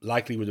played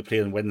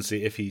on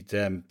Wednesday if he'd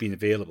been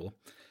available.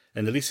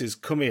 And Elise's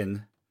come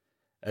in,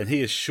 and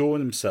he has shown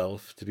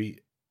himself to be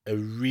a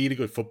really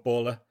good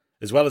footballer,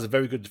 as well as a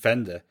very good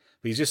defender.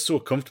 But he's just so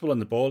comfortable on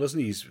the ball, isn't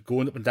he? He's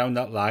going up and down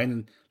that line,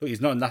 and look,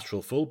 he's not a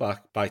natural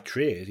fullback by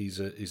trade. He's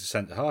a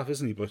centre half,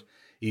 isn't he? But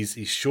he's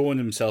shown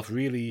himself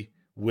really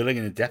willing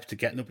and adept to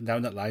getting up and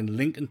down that line,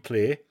 link and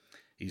play.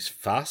 He's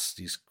fast,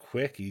 he's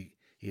quick, he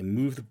can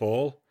move the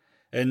ball.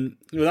 And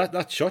you know,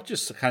 that shot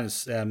just kind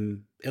of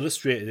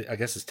illustrated, I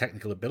guess, his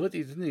technical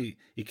ability, didn't he?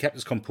 He kept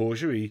his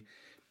composure, he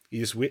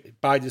just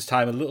bided his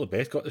time a little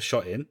bit, got the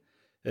shot in,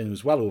 and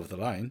was well over the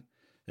line.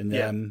 And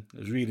it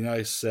was really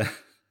nice,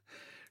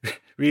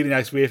 really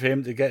nice way for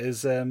him to get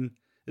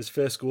his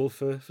first goal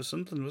for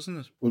Sunderland,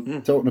 wasn't it?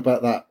 Well, talking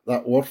about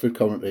that Watford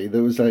commentary,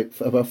 there was like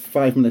about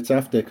 5 minutes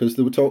after, because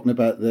they were talking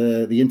about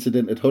the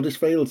incident at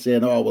Huddersfield,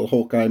 saying, "Oh well,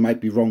 Hawkeye might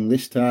be wrong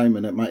this time,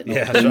 and it might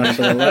not be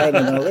the line."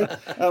 And all that.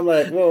 I'm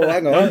like, "Whoa,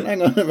 hang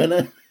on a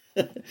minute."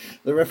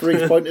 The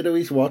referee pointed to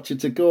his watch.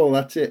 It's a goal.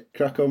 That's it.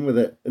 Crack on with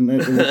it. And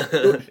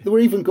they were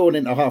even going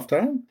into half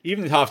time.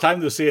 Even at half time,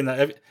 they were saying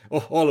that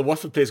all the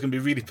Watford players are going to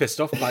be really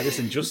pissed off by this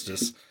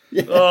injustice.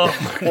 Yeah.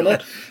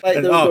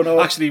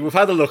 Actually, we've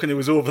had a look and it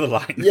was over the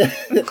line. Yeah,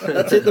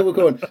 that's it. They were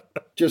going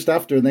just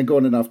after, and then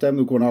going in half time.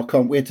 They were going, "I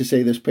can't wait to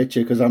see this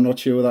picture because I'm not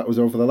sure that was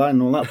over the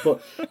line and all that."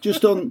 But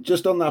just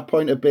on that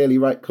point of Bailey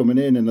Wright coming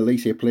in and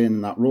Elise playing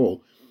in that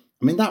role,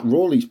 I mean, that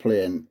role he's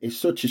playing is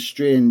such a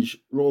strange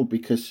role,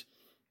 because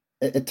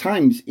at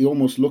times he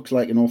almost looks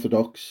like an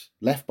orthodox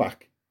left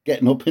back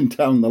getting up and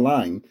down the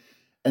line,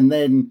 and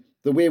then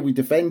the way we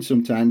defend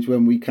sometimes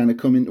when we kind of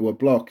come into a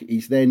block,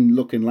 he's then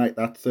looking like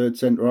that third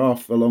centre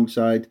half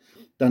alongside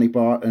Danny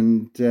Bart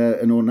and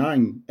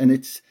O'Nien. And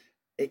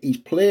he's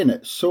playing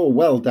it so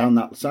well down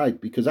that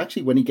side, because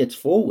actually when he gets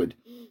forward,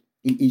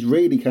 he's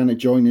really kind of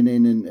joining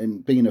in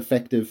and being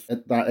effective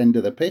at that end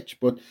of the pitch.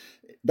 But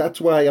that's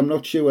why I'm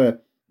not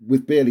sure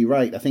with Bailey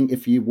Wright. I think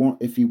if he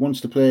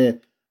wants to play,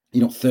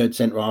 you know, third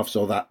centre halves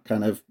or that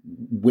kind of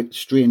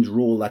strange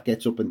role that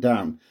gets up and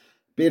down,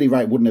 Bailey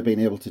Wright wouldn't have been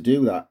able to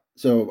do that.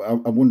 So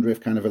I wonder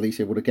if kind of Elise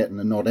would have gotten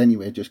a nod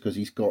anyway, just because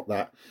he's got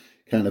that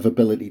kind of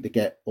ability to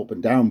get up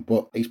and down.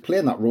 But he's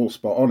playing that role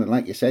spot on. And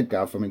like you said,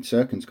 Gav, I mean,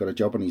 Serkin's got a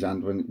job on his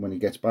hand when he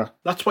gets back.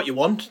 That's what you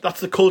want.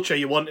 That's the culture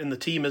you want in the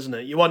team, isn't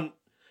it? You want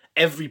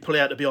every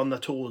player to be on their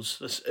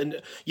toes.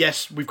 And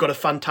yes, we've got a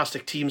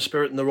fantastic team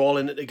spirit and they're all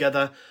in it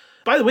together.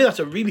 By the way, that's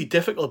a really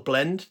difficult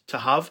blend to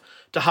have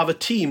a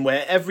team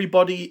where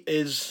everybody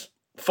is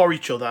for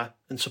each other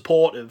and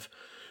supportive,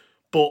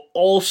 but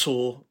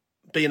also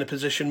be in a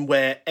position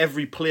where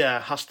every player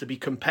has to be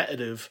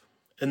competitive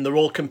and they're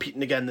all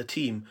competing against the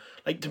team.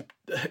 Like,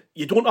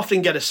 you don't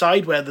often get a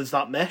side where there's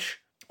that mesh,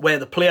 where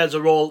the players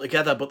are all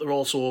together, but they're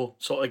also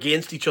sort of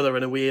against each other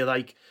in a way.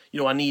 Like, you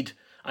know, I need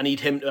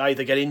him to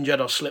either get injured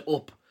or slip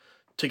up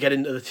to get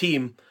into the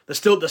team. They're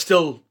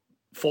still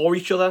for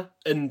each other,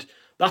 and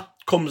that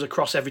comes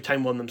across every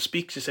time one of them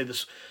speaks. You say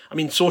this. I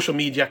mean, social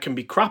media can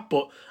be crap,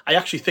 but I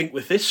actually think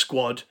with this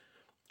squad,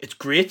 it's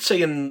great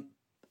seeing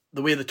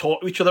the way they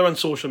talk to each other on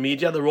social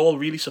media. They're all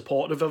really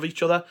supportive of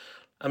each other.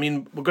 I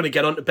mean, we're going to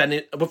get on to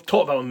Bennett. We've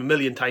talked about him a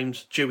million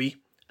times, Dewey.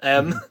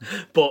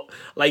 But,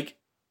 like,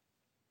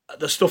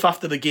 the stuff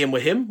after the game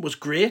with him was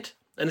great.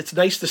 And it's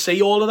nice to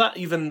see all of that.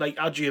 Even, like,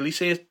 Adji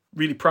Elise is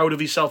really proud of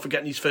himself for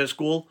getting his first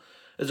goal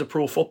as a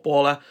pro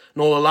footballer.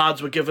 And all the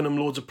lads were giving him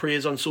loads of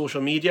praise on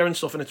social media and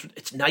stuff. And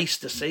it's nice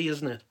to see,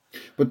 isn't it?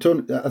 But,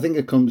 Tony, I think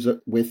it comes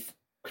with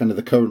kind of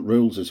the current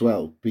rules as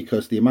well,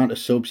 because the amount of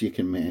subs you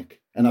can make.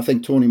 And I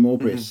think Tony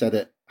Mowbray said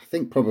it, I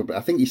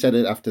think he said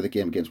it after the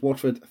game against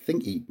Watford. I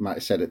think he might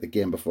have said it the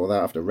game before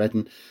that after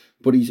Reading.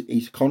 But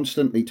he's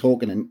constantly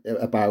talking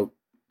about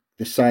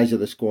the size of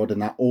the squad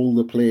and that all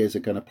the players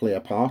are going to play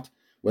a part,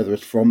 whether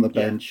it's from the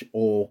bench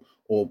or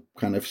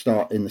kind of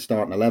start in the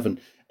starting 11.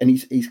 And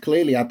he's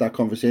clearly had that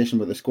conversation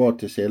with the squad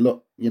to say,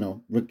 look, you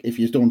know, if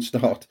you don't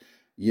start,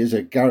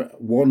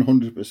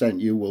 100%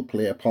 you will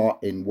play a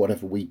part in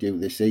whatever we do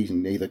this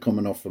season, either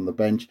coming off from the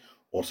bench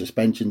or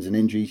suspensions and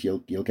injuries, you'll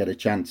get a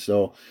chance.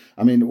 So,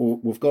 I mean,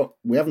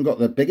 we haven't got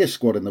the biggest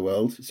squad in the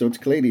world, so it's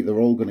clearly they're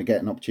all going to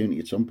get an opportunity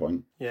at some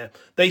point. Yeah,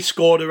 they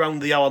scored around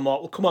the hour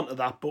mark. We'll come on to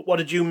that. But what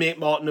did you make,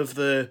 Martin, of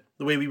the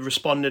way we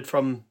responded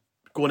from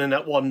going in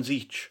at ones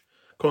each,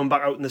 coming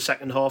back out in the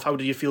second half? How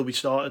did you feel we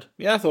started?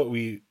 Yeah, I thought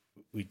we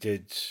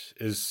did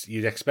as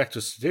you'd expect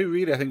us to do,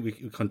 really. I think we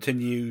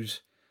continued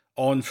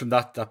on from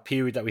that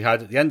period that we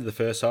had at the end of the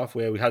first half,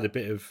 where we had a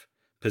bit of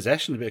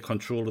possession, a bit of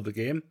control of the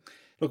game.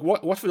 Look,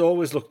 Watford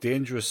always looked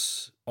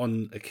dangerous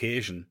on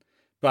occasion,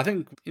 but I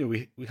think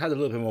we had a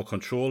little bit more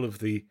control of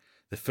the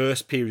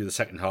first period of the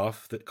second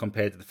half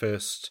compared to the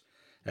first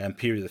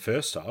period of the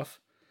first half.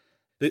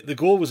 The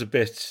goal was a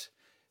bit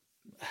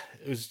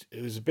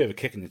a bit of a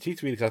kick in the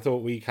teeth, really, because I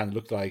thought we kind of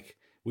looked like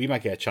we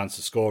might get a chance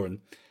of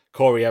scoring.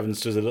 Corey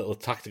Evans does a little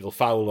tactical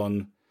foul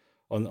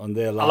on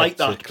their lad. I like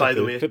that, by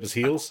the way. Clip his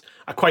heels.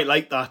 I quite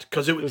like that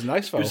because it was a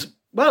nice foul. It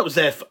was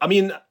there. I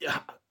mean,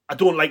 I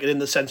don't like it in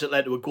the sense it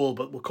led to a goal,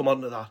 but we'll come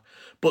on to that.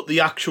 But the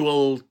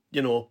actual,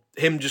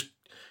 him just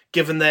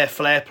giving their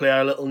flair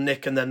player a little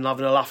nick and then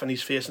having a laugh on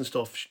his face and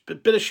stuff. A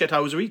bit of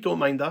shithousery, don't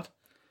mind that.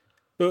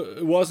 But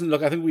it wasn't.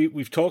 Look, I think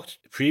we've talked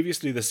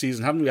previously this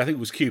season, haven't we? I think it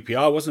was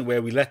QPR, wasn't it,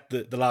 where we let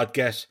the lad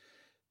get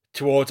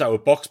towards our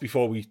box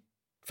before we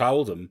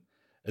fouled him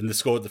and they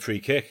scored the free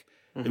kick.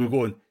 Mm-hmm. And we're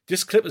going,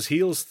 just clip his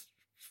heels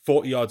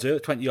 20 yards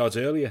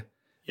earlier.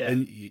 Yeah.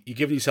 And you're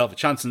giving yourself a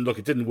chance. And look,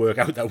 it didn't work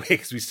out that way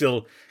because we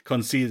still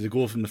conceded a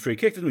goal from the free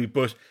kick, didn't we?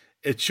 But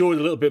it showed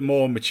a little bit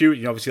more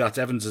maturity. Obviously, that's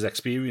Evans'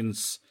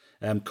 experience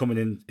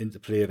coming into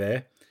play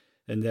there.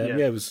 And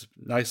it was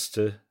nice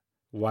to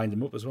wind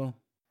him up as well.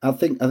 I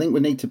think we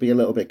need to be a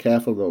little bit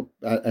careful though,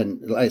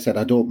 and like I said,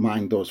 I don't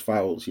mind those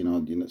fouls.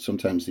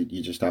 Sometimes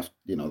you just have,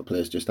 the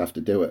players just have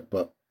to do it.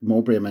 But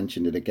Mowbray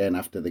mentioned it again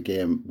after the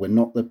game. We're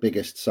not the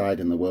biggest side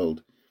in the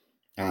world,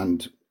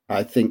 and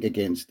I think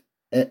against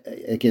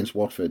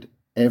Watford,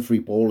 every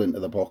ball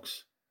into the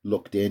box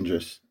looked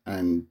dangerous,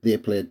 and they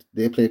played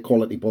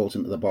quality balls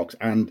into the box,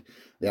 and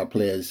they had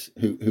players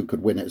who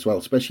could win it as well.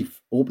 Especially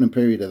opening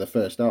period of the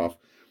first half.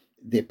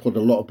 They put a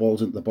lot of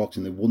balls into the box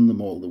and they won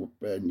them all.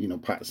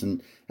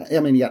 Patterson, I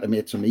mean, he had to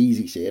make some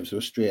easy saves,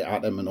 so straight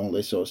at him and all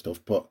this sort of stuff,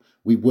 but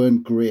we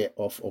weren't great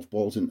off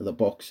balls into the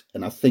box.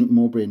 And I think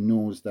Mowbray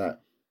knows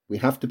that we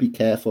have to be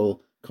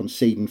careful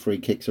conceding free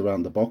kicks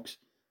around the box,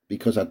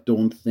 because I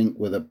don't think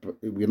like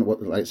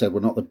I said, we're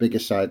not the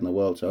biggest side in the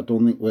world, so I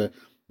don't think we're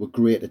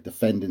great at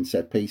defending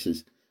set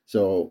pieces.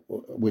 So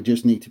we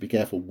just need to be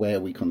careful where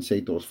we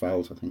concede those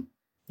fouls, I think.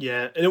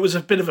 Yeah, and it was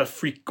a bit of a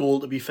freak goal,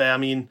 to be fair. I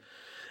mean,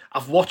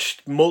 I've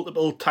watched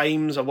multiple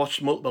times. I've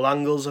watched multiple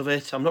angles of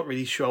it. I'm not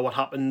really sure what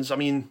happens. I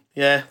mean,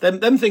 yeah,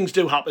 them things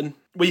do happen.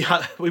 We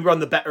were on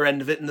the better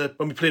end of it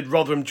when we played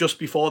Rotherham just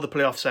before the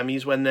playoff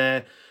semis,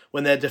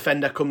 when their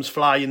defender comes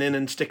flying in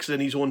and sticks it in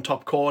his own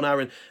top corner,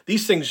 and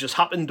these things just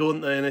happen, don't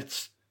they? And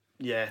it's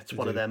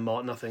one of them,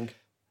 Martin. I think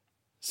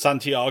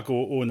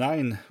Santiago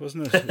 09,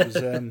 wasn't it? It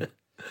was.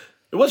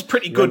 It was a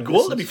pretty good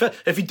goal, to be fair.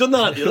 If he'd done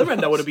that at the other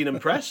end, I would have been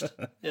impressed.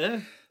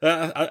 Yeah.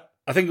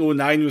 I think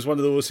 09 was one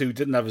of those who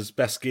didn't have his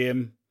best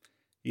game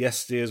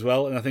yesterday as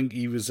well, and I think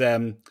he was.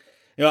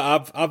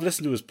 I've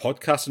listened to his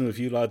podcast, and a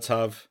few lads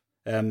have.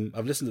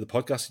 I've listened to the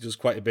podcast. He does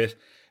quite a bit,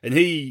 and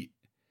he's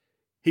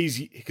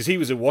because he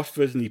was at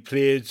Watford and he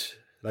played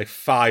like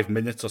 5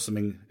 minutes or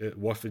something at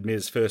Watford, made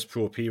his first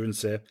pro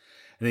appearance there,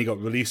 and he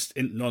got released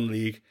into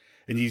non-league,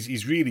 and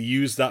he's really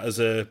used that as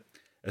a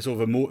sort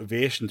of a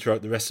motivation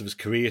throughout the rest of his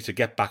career to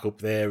get back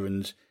up there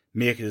and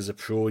make it as a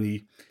pro.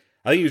 And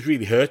I think he was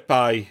really hurt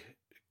by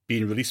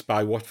being released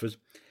by Watford.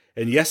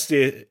 And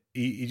yesterday,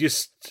 he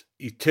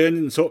turned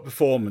in sort of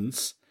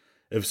performance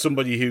of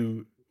somebody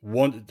who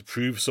wanted to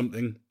prove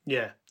something.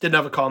 Yeah, didn't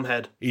have a calm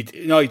head. He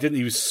didn't.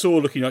 He was so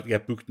lucky not to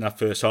get booked in that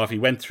first half. He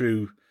went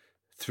through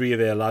 3 of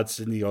their lads,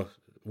 didn't he? Or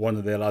one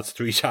of their lads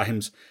 3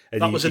 times.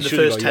 And that was in the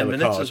first 10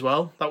 minutes as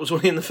well. That was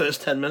only in the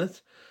first 10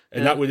 minutes.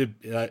 And that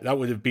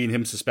would have been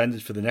him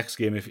suspended for the next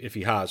game if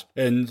he had.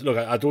 And look,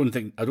 I don't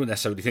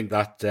necessarily think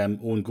that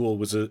own goal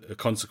was a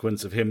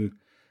consequence of him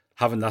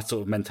having that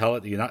sort of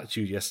mentality and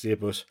attitude yesterday,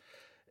 but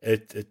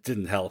it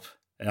didn't help.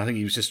 And I think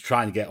he was just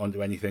trying to get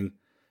onto anything.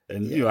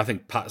 And I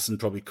think Patterson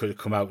probably could have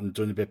come out and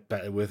done a bit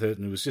better with it,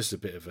 and it was just a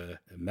bit of a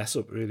mess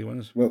up, really,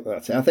 wasn't it? Well,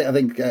 that's it. I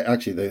think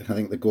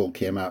the goal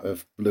came out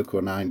of Luke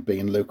O'Nien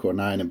being Luke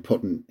O'Nien and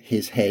putting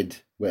his head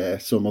where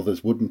some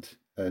others wouldn't.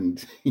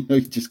 And he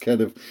just kind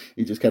of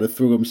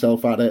threw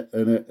himself at it,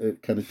 and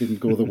it kind of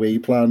didn't go the way he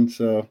planned.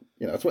 So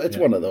it's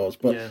one of those.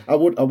 But I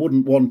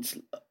wouldn't want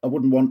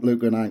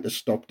Luke O'Nien to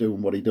stop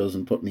doing what he does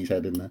and putting his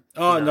head in there.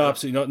 Oh no,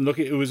 absolutely not. And look,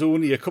 it was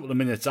only a couple of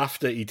minutes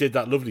after he did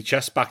that lovely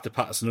chest back to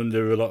Patterson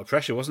under a lot of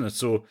pressure, wasn't it?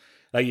 So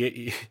like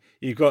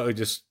you've got to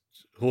just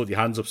hold your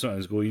hands up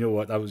sometimes and go, you know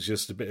what, that was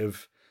just a bit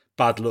of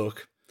bad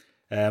luck.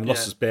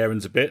 Lost his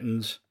bearings a bit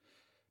and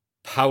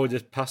powered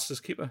it past his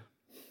keeper.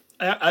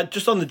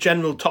 Just on the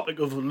general topic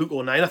of Luke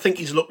O'Nien, I think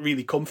he's looked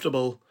really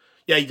comfortable.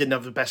 Yeah, he didn't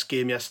have the best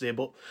game yesterday,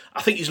 but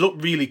I think he's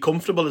looked really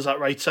comfortable as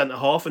that right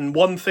centre-half. And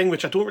one thing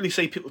which I don't really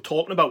see people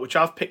talking about, which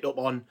I've picked up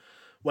on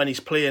when he's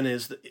playing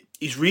is that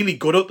he's really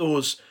good at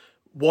those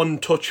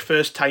one-touch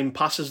first-time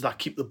passes that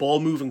keep the ball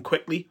moving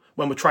quickly.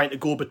 When we're trying to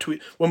go between,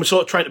 when we're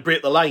sort of trying to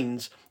break the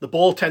lines, the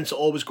ball tends to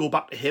always go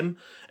back to him,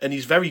 and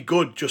he's very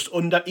good just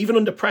even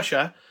under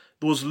pressure.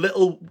 Those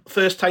little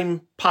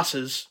first-time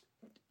passes,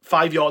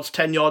 5 yards,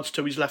 10 yards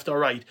to his left or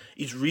right,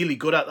 he's really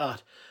good at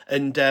that.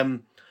 And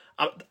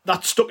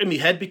that stuck in my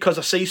head because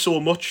I see so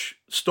much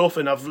stuff,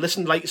 and I've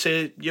listened, like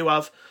say you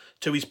have,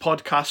 to his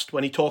podcast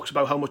when he talks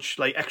about how much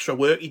like extra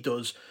work he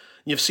does.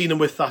 And you've seen him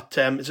with that,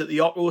 is it the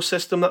Oppo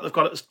system that they've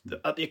got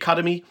at the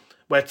academy,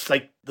 where it's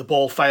like the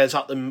ball fires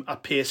at them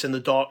at pace in the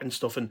dark and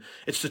stuff, and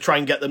it's to try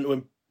and get them to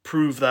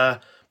improve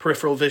their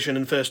peripheral vision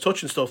and first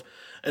touch and stuff.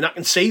 And I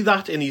can see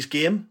that in his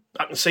game.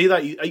 I can see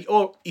that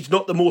he's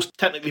not the most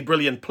technically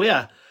brilliant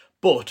player,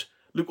 but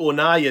Luke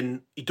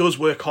O'Nien, he does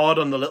work hard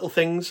on the little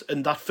things,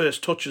 and that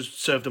first touch has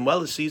served him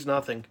well this season, I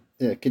think.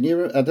 Yeah,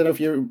 I don't know if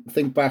you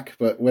think back,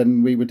 but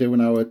when we were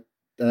doing our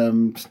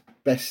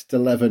best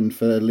 11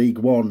 for League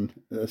One,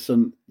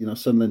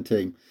 Sunderland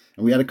team,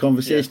 and we had a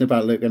conversation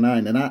about Luke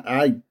O'Nien, and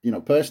I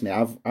personally,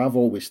 I've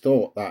always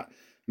thought that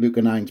Luke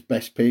O'Nien's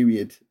best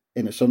period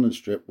in a Sunderland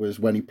strip was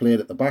when he played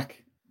at the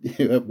back.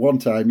 At one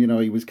time,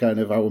 he was kind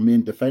of our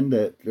main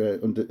defender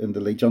under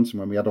Lee Johnson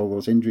when we had all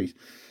those injuries.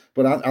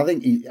 But I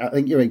think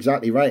you're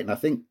exactly right, and I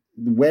think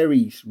where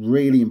he's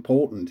really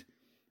important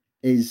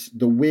is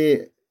the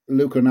way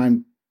Luke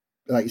O'Nien,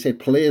 like you said,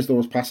 plays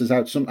those passes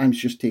out. Sometimes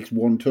just takes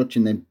one touch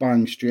and then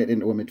bang straight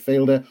into a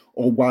midfielder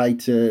or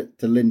wide to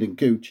Lyndon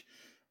Gooch.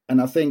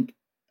 And I think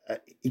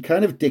he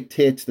kind of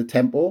dictates the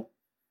tempo,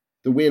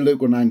 the way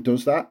Luke O'Nien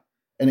does that,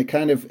 and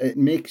it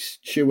makes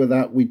sure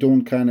that we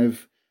don't kind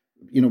of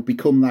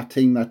become that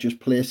team that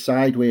just plays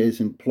sideways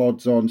and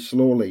plods on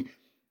slowly.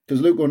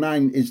 Because Luke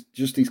O'Nien is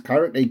just his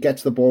character. He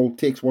gets the ball,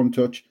 takes one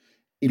touch,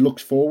 he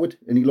looks forward,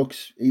 and he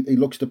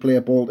looks to play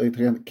a ball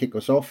to kick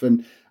us off.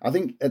 And I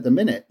think at the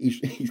minute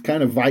he's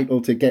kind of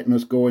vital to getting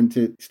us going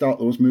to start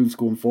those moves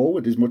going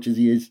forward as much as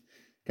he is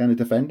kind of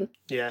defending.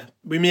 Yeah,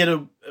 we made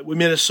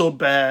a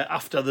sub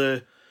after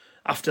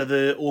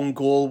the own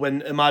goal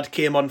when Ahmad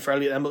came on for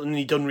Elliot Embleton.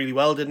 He done really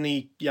well, didn't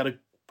he? He had a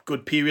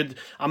good period.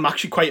 I'm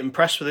actually quite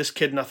impressed with this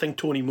kid, and I think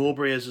Tony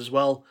Mowbray is as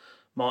well.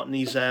 Martin,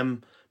 he's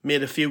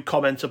made a few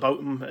comments about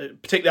him,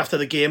 particularly after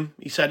the game.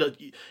 He said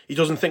he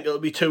doesn't think it'll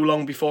be too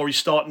long before he's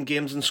starting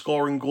games and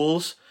scoring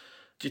goals.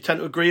 Do you tend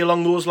to agree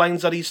along those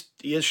lines that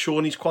he has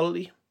shown his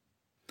quality?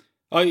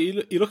 Oh, he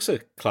looks a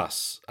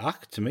class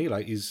act to me.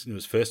 Like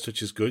his first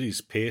touch is good.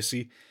 He's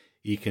pacey.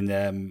 He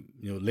can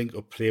link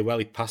up play well.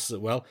 He passes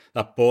it well.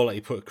 That ball that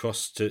he put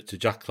across to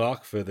Jack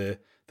Clark for the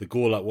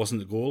goal that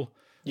wasn't a goal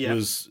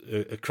was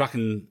a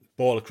cracking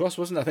ball across,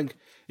 wasn't it? I think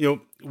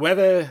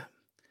whether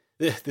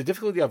the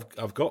difficulty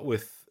I've got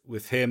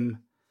with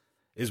him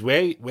is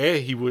where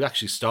he would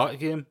actually start a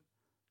game.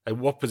 Like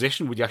what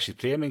position would you actually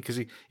play him in? Because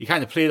he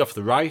kind of played off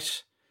the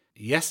right.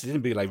 Yes, it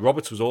didn't be like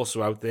Roberts was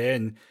also out there,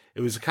 and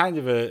it was kind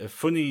of a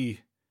funny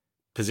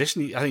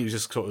position. I think he was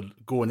just sort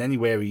of going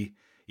anywhere he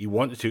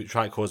wanted to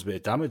try to cause a bit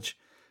of damage.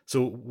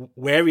 So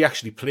where he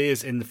actually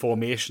plays in the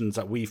formations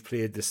that we've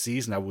played this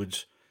season, I would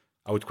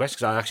question,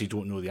 because I actually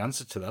don't know the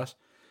answer to that.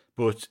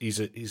 But he's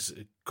a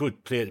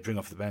good player to bring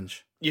off the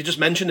bench. You just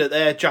mentioned it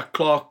there, Jack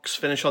Clark's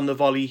finish on the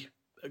volley,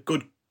 a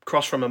good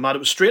cross from Ahmad. It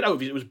was straight out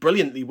of it was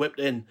brilliantly whipped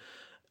in.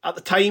 At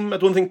the time, I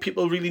don't think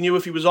people really knew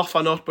if he was off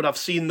or not, but I've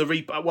seen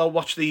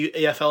watched the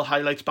AFL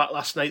highlights back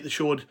last night that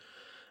showed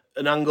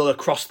an angle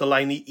across the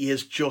line. He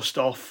is just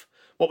off.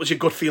 What was your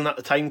gut feeling at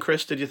the time,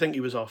 Chris? Did you think he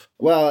was off?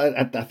 Well,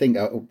 I think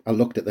I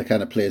looked at the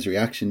kind of players'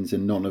 reactions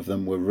and none of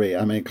them were real.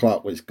 I mean,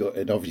 Clark was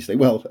gutted, obviously.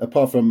 Well,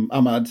 apart from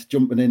Ahmad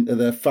jumping into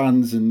the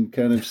fans and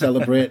kind of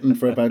celebrating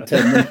for about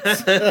 10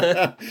 minutes.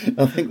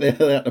 I think they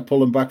had to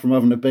pull him back from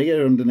having a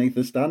beer underneath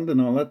the stand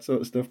and all that sort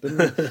of stuff,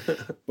 didn't they?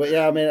 But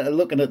yeah, I mean,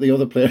 looking at the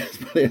other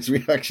players'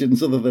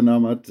 reactions other than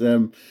Ahmad,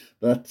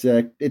 that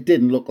it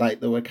didn't look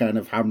like they were kind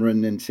of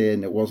hammering and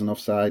saying it wasn't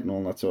offside and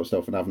all that sort of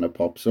stuff and having a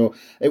pop. So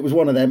it was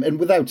one of them. And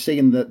without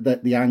seeing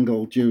the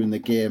angle during the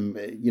game,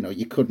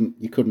 you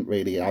couldn't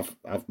really have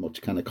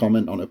much kind of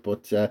comment on it.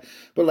 But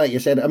like you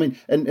said, I mean,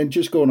 and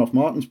just going off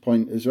Martin's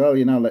point as well,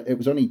 it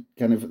was only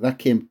kind of that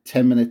came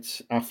 10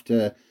 minutes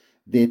after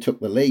they took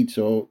the lead.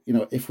 So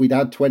if we'd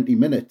had 20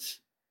 minutes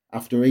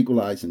after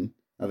equalising,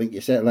 I think you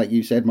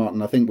said,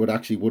 Martin, I think would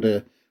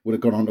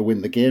have gone on to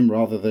win the game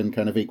rather than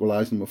kind of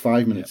equalising with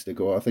 5 minutes to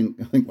go. I think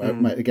we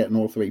might have gotten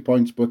all 3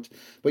 points. But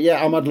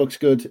yeah, Ahmad looks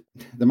good.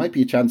 There might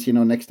be a chance,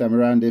 next time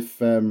around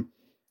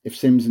if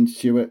Sims and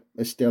Stewart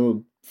are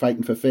still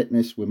fighting for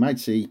fitness, we might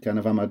see kind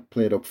of Ahmad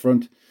played up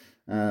front.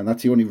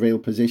 That's the only real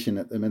position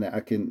at the minute I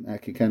can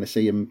kind of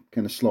see him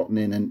kind of slotting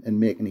in and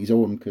making his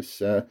own,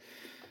 because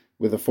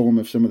with the form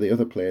of some of the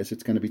other players,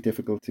 it's going to be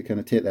difficult to kind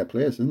of take their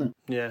players, isn't it?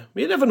 Yeah,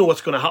 you never know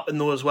what's going to happen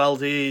though as well.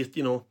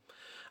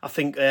 I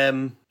think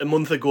a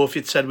month ago, if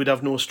you'd said we'd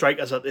have no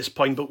strikers at this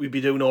point, but we'd be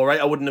doing all right,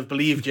 I wouldn't have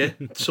believed you.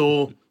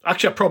 So,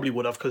 actually, I probably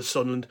would have, because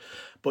Sunderland.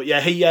 But yeah,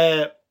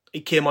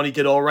 he came on, he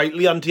did all right.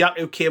 Leon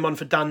Diaco came on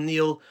for Dan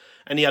Neil,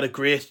 and he had a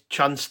great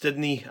chance,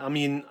 didn't he? I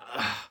mean,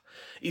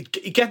 he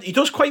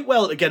does quite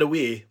well to get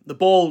away. The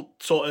ball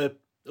sort of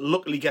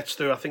luckily gets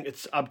through. I think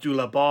it's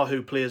Abdullah Bar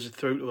who plays it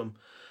through to him.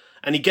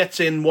 And he gets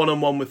in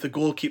one-on-one with the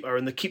goalkeeper,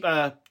 and the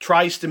keeper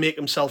tries to make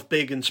himself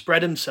big and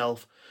spread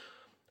himself,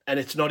 and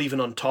it's not even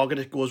on target.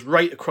 It goes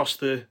right across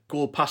the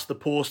goal, past the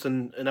post,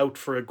 and out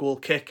for a goal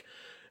kick.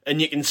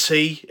 And you can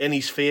see in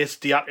his face,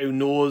 Diaku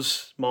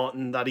knows,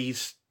 Martin, that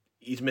he's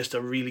missed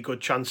a really good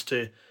chance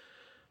to...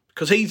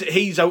 Because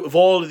he's out of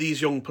all of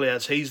these young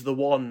players, he's the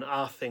one,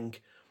 I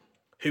think,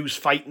 who's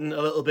fighting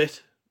a little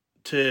bit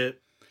to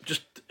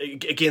just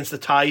against the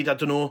tide. I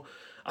don't know.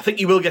 I think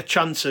he will get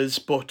chances,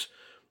 but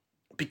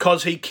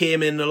because he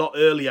came in a lot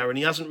earlier and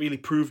he hasn't really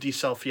proved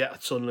himself yet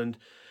at Sunderland,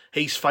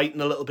 he's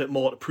fighting a little bit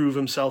more to prove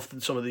himself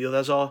than some of the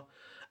others are.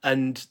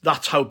 And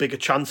that's how big a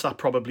chance that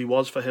probably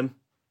was for him.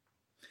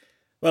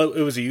 Well,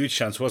 it was a huge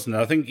chance, wasn't it?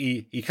 I think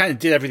he kind of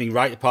did everything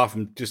right apart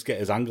from just get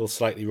his angle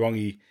slightly wrong.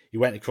 He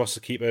went across the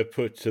keeper,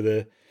 put to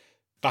the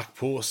back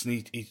post,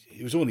 and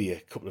he was only a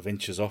couple of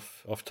inches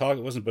off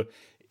target, wasn't it?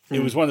 But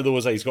it was one of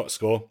those that he's got to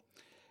score.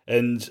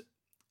 And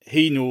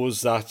he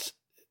knows that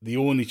the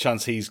only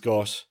chance he's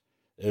got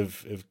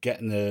of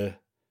getting a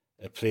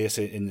place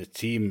in the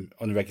team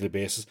on a regular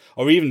basis,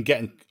 or even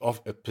getting off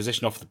a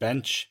position off the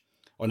bench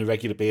on a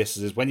regular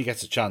basis, is when he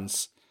gets a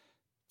chance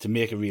to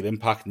make a real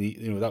impact.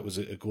 And that was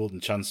a golden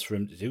chance for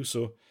him to do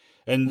so.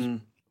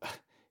 And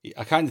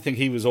I kind of think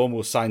he was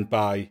almost signed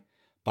by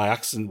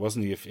accident,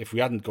 wasn't he? If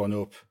we hadn't gone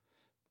up,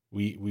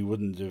 we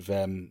wouldn't have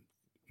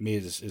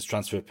made his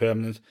transfer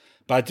permanent.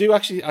 But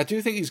I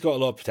do think he's got a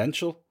lot of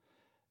potential.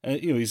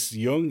 He's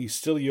young, he's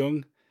still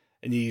young,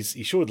 and he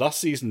showed last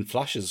season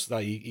flashes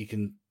that he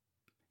can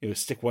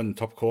stick one in the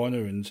top corner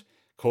and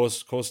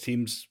cause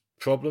teams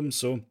problems.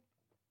 So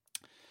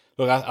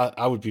look,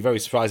 I would be very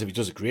surprised if he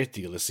does a great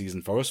deal this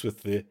season for us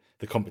with the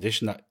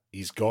competition that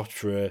he's got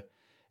for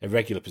a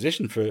regular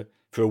position for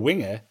a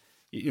winger.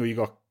 You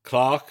got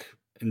Clark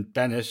and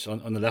Bennett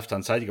on the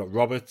left-hand side. You got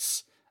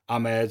Roberts,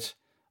 Ahmed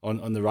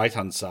on the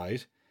right-hand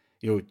side.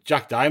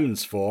 Jack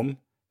Diamond's form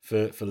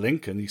for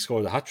Lincoln, he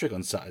scored a hat-trick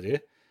on Saturday.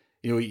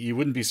 You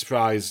wouldn't be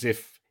surprised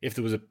if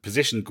there was a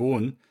position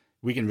going,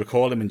 we can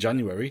recall him in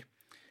January.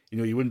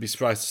 You wouldn't be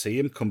surprised to see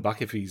him come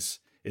back if he's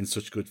in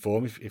such good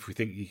form, if we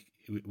think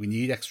we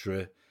need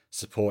extra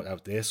support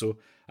out there. So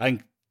I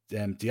think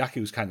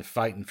Diaku's kind of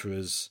fighting for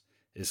his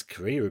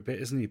career a bit,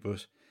 isn't he?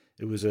 But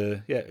it was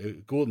a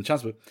golden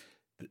chance. But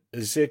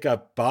as you say,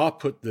 Bar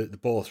put the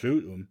ball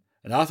through to him,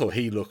 and I thought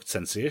he looked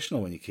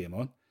sensational when he came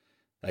on.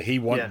 Like, he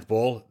wanted the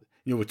ball.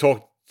 We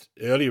talked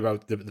earlier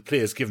about the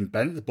players giving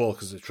Bennett the ball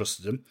because they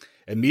trusted him.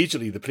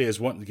 Immediately, the players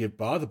wanted to give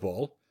Bar the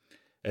ball,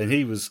 and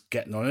he was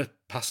getting on it,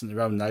 passing it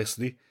around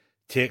nicely,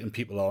 taking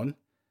people on.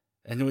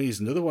 And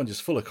he's another one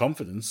just full of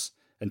confidence.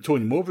 And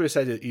Tony Mowbray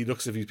said he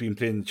looks as if he's been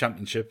playing the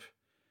Championship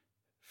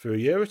for a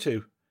year or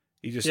two.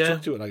 He just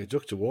took to it like a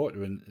duck to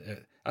water, and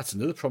that's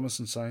another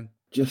promising sign.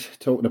 Just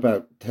talking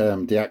about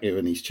Diaku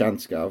and his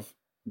chance, Gav,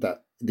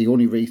 that the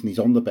only reason he's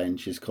on the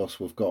bench is because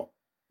we've got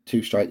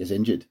two strikers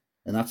injured.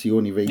 And that's the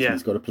only reason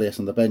he's got a place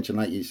on the bench. And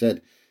like you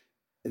said,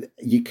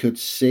 you could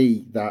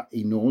see that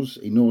he knows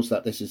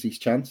that this is his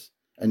chance.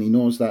 And he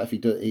knows that if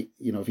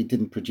he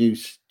didn't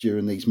produce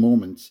during these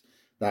moments,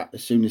 that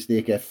as soon as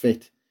they get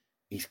fit,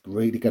 he's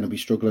really going to be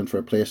struggling for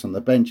a place on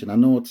the bench. And I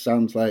know it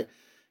sounds like,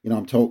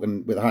 I'm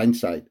talking with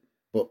hindsight,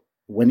 but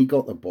when he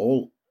got the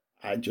ball,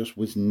 I just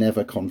was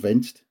never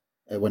convinced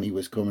when he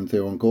was coming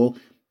through on goal.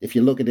 If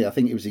you look at it, I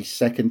think it was his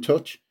second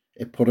touch.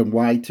 It put him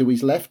wide to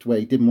his left where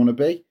he didn't want to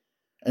be.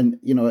 And,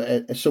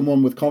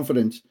 someone with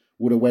confidence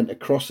would have went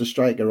across the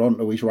striker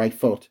onto his right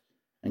foot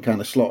and kind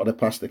of slotted it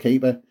past the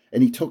keeper.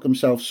 And he took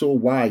himself so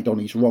wide on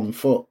his wrong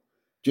foot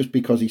just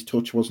because his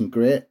touch wasn't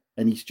great.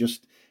 And he's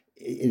just,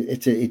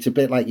 it's a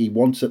bit like he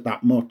wants it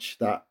that much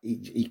that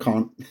he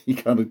can't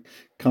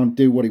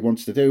do what he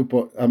wants to do.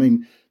 But I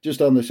mean,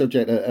 just on the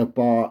subject of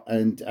Bar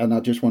and I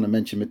just want to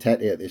mention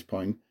Matete at this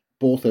point,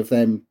 both of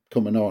them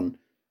coming on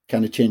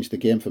kind of changed the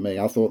game for me.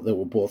 I thought they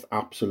were both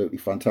absolutely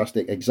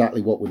fantastic,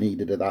 exactly what we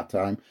needed at that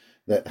time.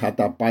 That had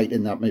that bite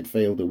in that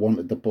midfield, they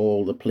wanted the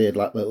ball, they played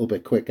like a little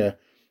bit quicker,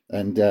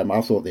 and I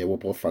thought they were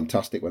both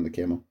fantastic when they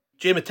came on.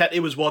 Jay Matete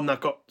was one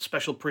that got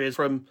special praise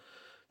from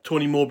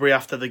Tony Mowbray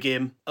after the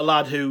game. A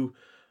lad who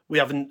we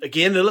haven't,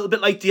 again, a little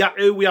bit like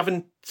Diaku, we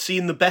haven't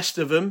seen the best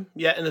of him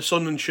yet in a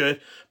Sunderland shirt,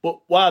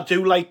 but what I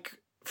do like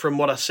from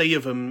what I see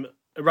of him,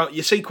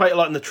 you see quite a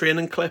lot in the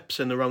training clips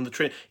and around the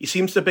train. He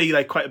seems to be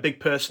like quite a big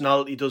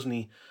personality, doesn't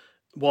he?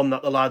 One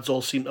that the lads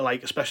all seem to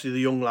like, especially the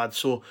young lads.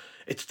 So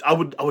I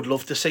would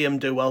love to see him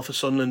do well for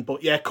Sunderland.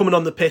 But yeah, coming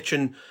on the pitch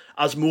and,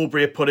 as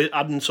Mowbray put it,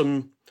 adding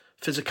some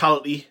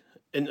physicality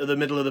into the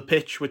middle of the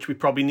pitch, which we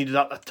probably needed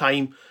at that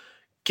time,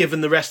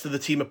 giving the rest of the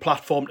team a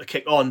platform to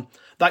kick on.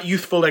 That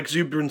youthful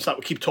exuberance that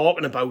we keep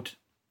talking about.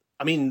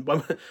 I mean,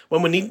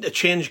 when we need to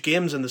change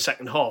games in the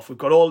second half, we've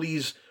got all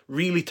these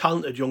really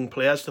talented young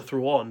players to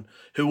throw on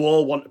who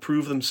all want to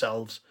prove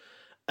themselves.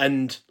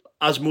 And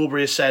as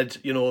Mowbray said,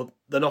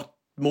 they're not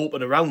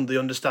moping around. They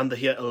understand they're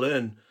here to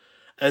learn.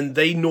 And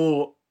they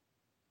know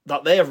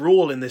that their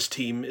role in this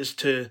team is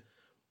to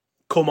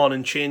come on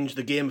and change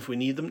the game if we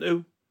need them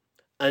to.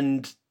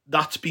 And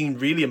that's been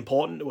really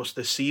important to us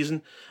this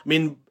season. I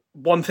mean,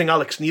 one thing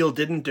Alex Neil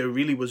didn't do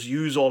really was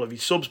use all of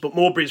his subs, but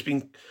Mowbray's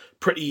been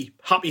pretty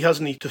happy,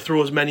 hasn't he, to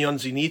throw as many on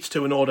as he needs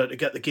to in order to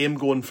get the game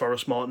going for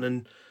us, Martin.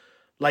 And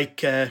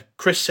like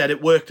Chris said,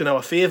 it worked in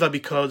our favour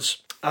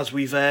because, as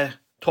we've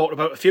talked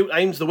about a few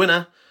times, the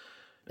winner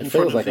in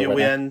front of the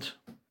away end.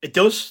 It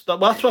does.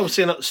 That's what I was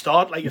saying at the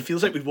start. Like, it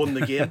feels like we've won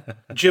the game.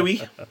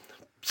 Dewey,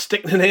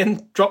 sticking it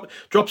in,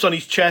 drops on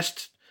his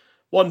chest,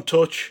 one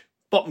touch,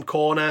 bottom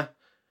corner,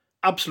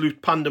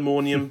 absolute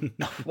pandemonium.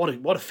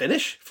 What a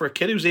finish for a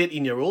kid who's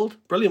 18-year-old.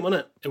 Brilliant,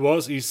 wasn't it? It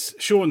was. He's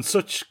shown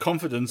such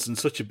confidence and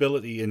such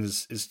ability in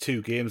his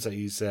 2 games that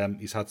he's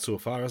had so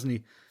far, hasn't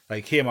he?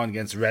 Like, came on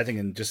against Reading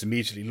and just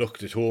immediately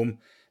looked at home.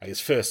 Like, his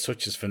first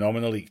touch is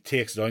phenomenal. He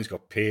takes it on. He's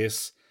got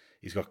pace.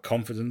 He's got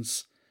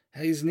confidence.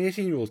 He's an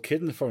 18-year-old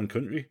kid in a foreign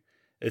country.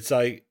 It's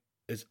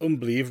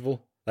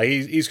unbelievable. Like,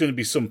 he's going to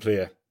be some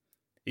player.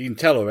 You can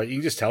tell already. You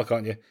can just tell,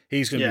 can't you?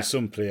 He's going to be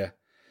some player.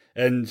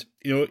 And,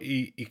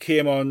 he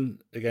came on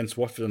against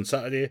Watford on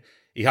Saturday.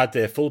 He had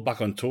their full back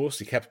on toast.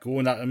 He kept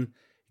going at him.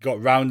 He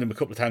got round him a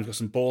couple of times, got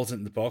some balls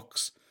into the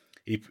box.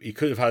 He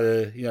could have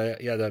had he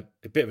had a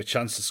bit of a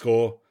chance to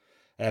score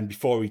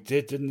before he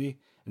did, didn't he?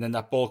 And then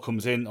that ball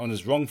comes in on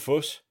his wrong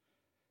foot,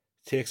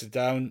 takes it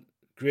down.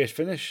 Great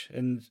finish.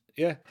 And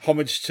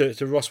homage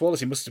to Ross Wallace.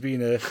 He must have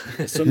been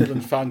a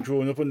Sunderland fan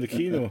growing up under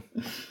Keano.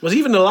 Was he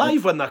even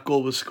alive when that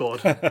goal was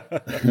scored? I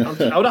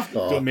would have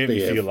don't make me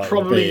feel like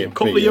probably a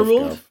couple of year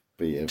old,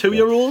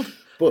 2-year-old.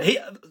 But he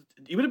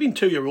would have been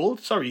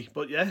 2-year-old. Sorry,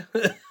 but yeah,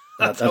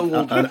 that's how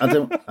old. I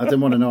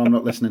didn't want to know. I'm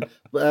not listening.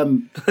 But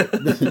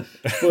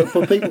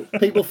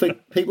people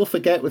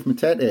forget with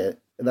Matete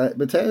that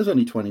Matete's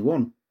only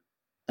 21,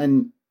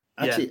 and.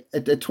 Actually,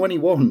 at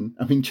 21,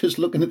 I mean, just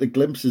looking at the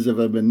glimpses of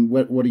him and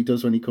what he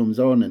does when he comes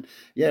on, and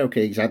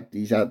he's had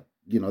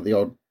the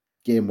odd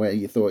game where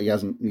you thought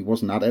he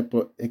wasn't at it,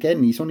 but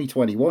again, he's only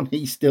 21.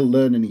 He's still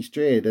learning his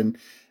trade, and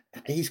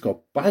he's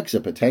got bags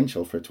of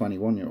potential for a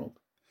 21-year-old.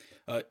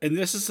 And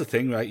this is the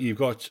thing, right? You've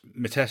got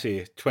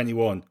Matete,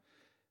 21, a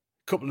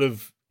couple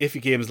of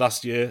iffy games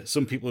last year.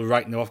 Some people are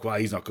writing him off,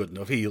 going, he's not good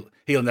enough.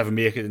 He'll never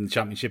make it in the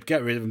Championship.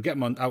 Get rid of him. Get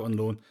him out on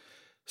loan.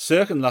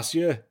 Serkin last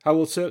year, how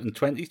old Serkin?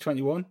 20,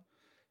 21?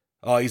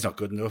 Oh, he's not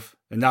good enough.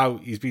 And now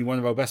he's been one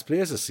of our best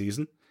players this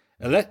season.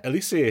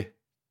 Elise,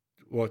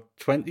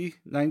 20,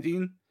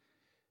 19?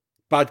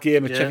 Bad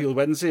game at Sheffield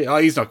Wednesday. Oh,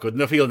 he's not good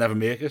enough. He'll never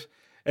make it.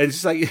 And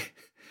it's just like,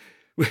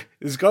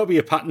 there's got to be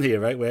a pattern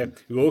here, right? Where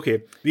you go,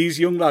 okay, these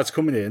young lads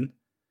coming in,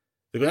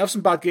 they're going to have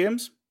some bad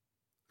games,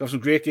 they'll have some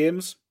great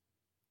games,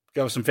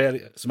 they'll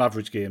have some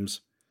average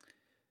games.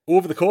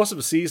 Over the course of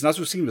the season, as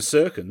we've seen with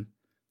Serkin,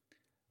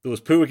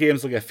 those poor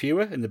games will get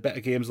fewer and the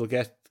better games will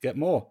get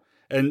more.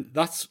 And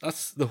that's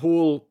the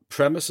whole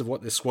premise of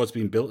what this squad's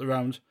been built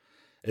around.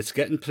 It's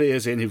getting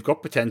players in who've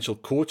got potential,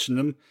 coaching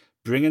them,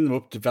 bringing them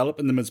up,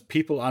 developing them as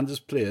people and as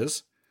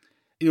players.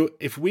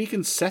 If we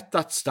can set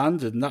that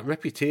standard and that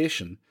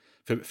reputation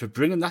for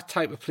bringing that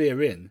type of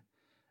player in,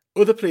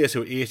 other players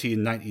who are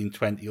 18, 19,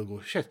 20 will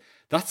go, shit,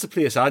 that's the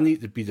place I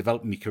need to be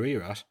developing my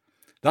career at.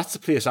 That's the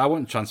place I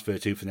want to transfer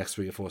to for the next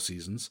 3 or 4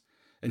 seasons.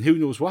 And who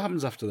knows what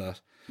happens after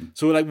that.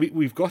 So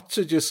we've got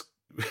to just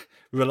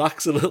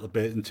relax a little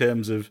bit in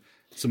terms of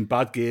some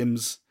bad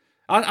games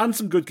and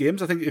some good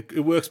games. I think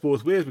it works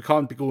both ways. We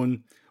can't be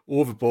going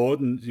overboard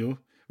and,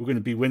 we're going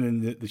to be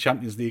winning the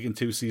Champions League in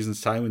 2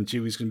 seasons' time and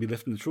Dewey's going to be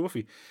lifting the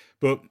trophy.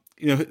 But,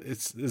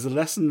 there's a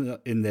lesson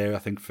in there, I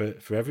think,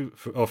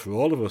 for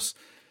all of us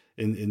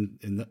in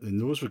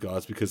those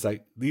regards, because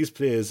like these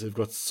players have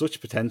got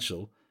such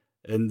potential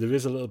and there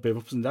is a little bit of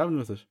ups and downs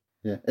with it.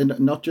 Yeah, and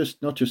not just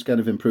kind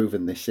of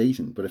improving this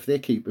season, but if they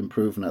keep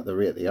improving at the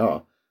rate they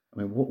are, I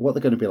mean, what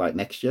they're going to be like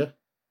next year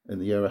and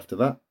the year after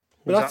that.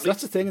 But exactly.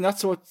 That's the thing, and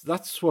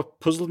that's what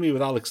puzzled me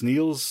with Alex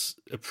Neil's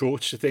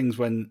approach to things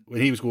when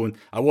he was going,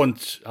 I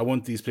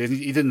want these players.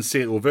 He didn't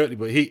say it overtly,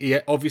 but he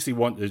obviously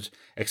wanted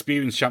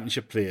experienced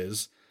Championship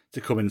players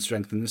to come and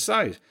strengthen the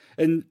side.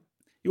 And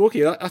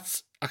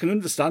I can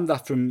understand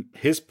that from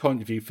his point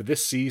of view for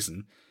this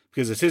season,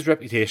 because it's his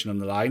reputation on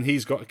the line.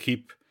 He's got to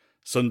keep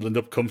Sunderland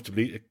up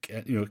comfortably,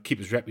 keep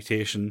his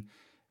reputation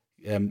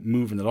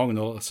moving along and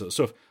all that sort of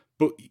stuff.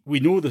 But we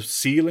know the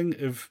ceiling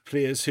of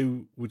players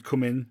who would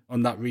come in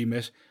on that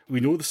remit. We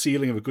know the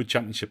ceiling of a good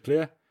Championship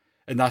player,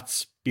 and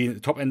that's being at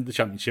the top end of the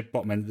Championship,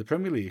 bottom end of the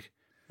Premier League.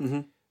 Mm-hmm.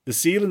 The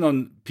ceiling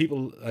on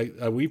people like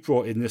we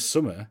brought in this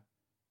summer,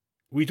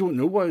 we don't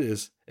know what it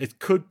is. It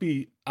could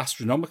be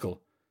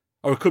astronomical,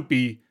 or it could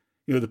be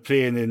they're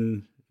playing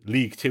in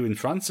League 2 in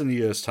France in a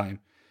year's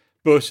time.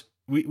 But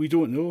we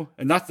don't know,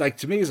 and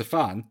that's to me as a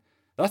fan,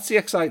 that's the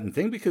exciting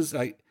thing, because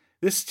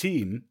this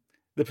team.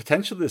 The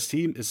potential of this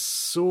team is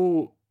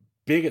so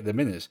big at the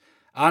minute,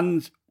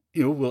 and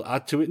we'll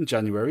add to it in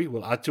January,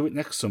 we'll add to it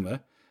next summer,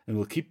 and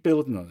we'll keep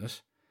building on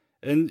it.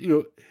 And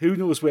who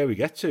knows where we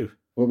get to?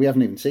 Well, we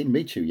haven't even seen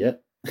Michu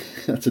yet.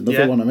 That's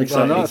another one I'm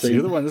excited to see. That's the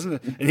other one, isn't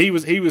it? And he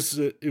was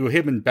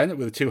him and Bennett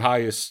were the 2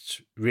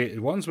 highest rated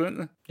ones, weren't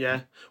they?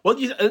 Yeah. Well,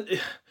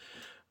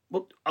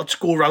 well, I'll just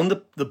go around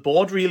the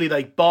board really.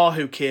 Like Bar,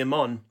 who came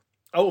on,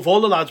 out of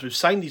all the lads we've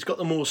signed, he's got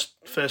the most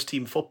first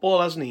team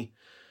football, hasn't he?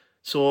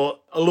 So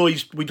although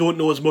we don't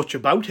know as much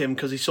about him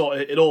because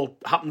it all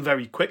happened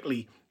very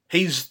quickly.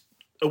 He's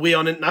away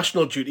on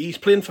international duty. He's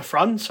playing for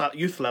France at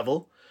youth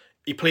level.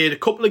 He played a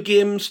couple of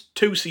games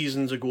 2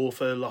 seasons ago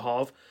for Le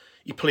Havre.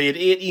 He played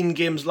 18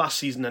 games last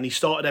season and he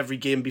started every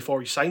game before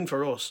he signed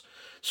for us.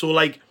 So,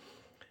 like,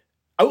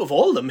 out of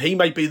all of them, he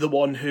might be the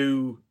one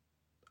who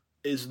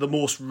is the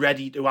most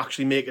ready to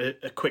actually make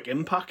a quick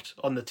impact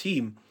on the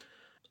team.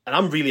 And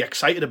I'm really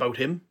excited about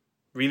him.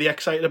 Really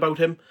excited about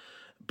him.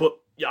 But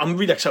yeah, I'm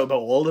really excited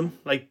about all of them.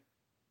 Like,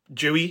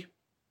 Dewey,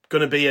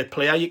 going to be a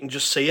player. You can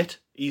just see it.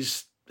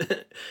 He's...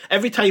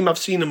 Every time I've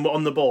seen him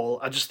on the ball,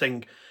 I just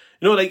think...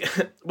 You know, like,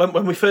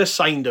 when we first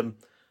signed him,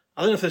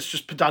 I don't know if it's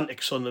just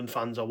pedantic Sunderland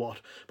fans or what,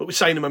 but we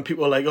signed him and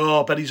people were like,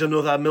 oh, but he's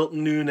another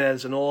Milton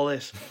Nunes and all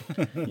this,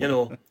 you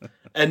know.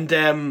 And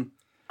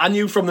I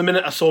knew from the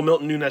minute I saw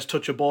Milton Nunes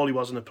touch a ball, he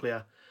wasn't a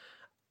player.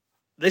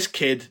 This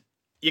kid,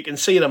 you can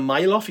see it a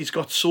mile off. He's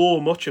got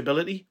so much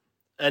ability.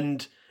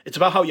 And it's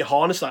about how you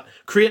harness that.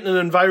 Creating an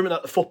environment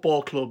at the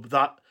football club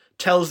that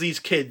tells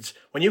these kids,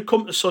 when you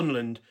come to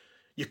Sunderland,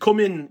 you come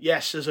in,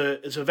 yes, as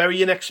a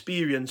very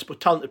inexperienced but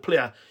talented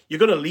player. You're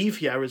going to leave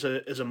here as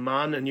a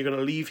man, and you're going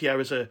to leave here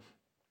as a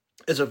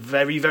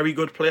very, very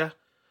good player.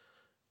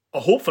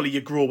 Or hopefully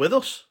you grow with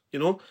us. You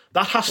know,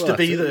 that has to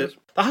be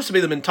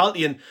the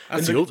mentality. And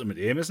that's the ultimate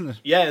aim, isn't it?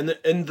 Yeah,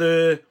 and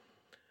the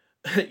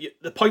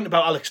point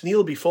about Alex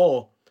Neil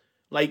before,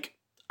 like,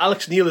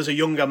 Alex Neil is a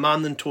younger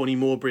man than Tony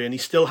Mowbray, and he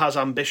still has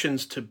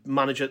ambitions to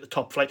manage at the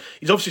top flight.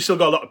 He's obviously still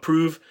got a lot to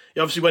prove.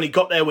 Obviously, when he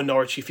got there with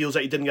Norwich, he feels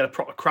like he didn't get a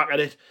proper crack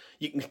at it.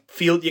 You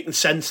can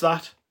sense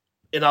that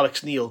in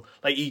Alex Neil.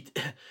 Like,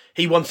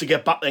 he wants to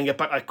get back there and get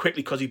back there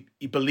quickly because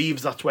he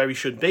believes that's where he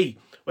should be.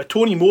 Where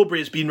Tony Mowbray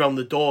has been round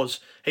the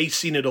doors, he's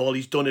seen it all,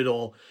 he's done it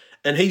all,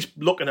 and he's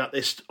looking at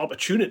this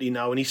opportunity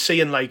now, and he's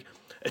seeing like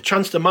a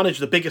chance to manage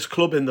the biggest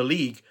club in the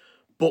league,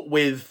 but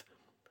with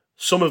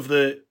some of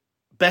the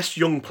best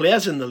young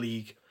players in the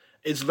league.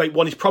 Is like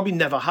one he's probably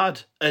never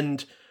had,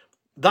 and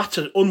that's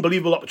an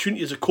unbelievable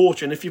opportunity as a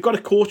coach. And if you've got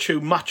a coach who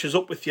matches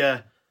up with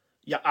your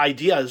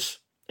ideas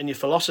and your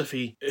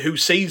philosophy, who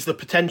sees the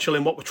potential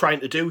in what we're trying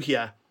to do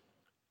here,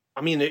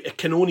 I mean, it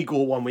can only go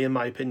one way, in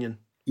my opinion.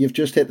 You've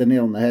just hit the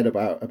nail on the head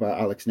about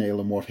Alex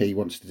Neil and what he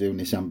wants to do and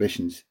his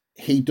ambitions.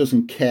 He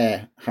doesn't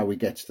care how he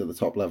gets to the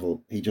top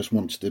level. He just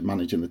wants to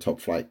manage in the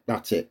top flight.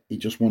 That's it. He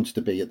just wants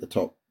to be at the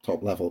top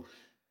level.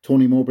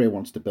 Tony Mowbray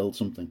wants to build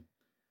something.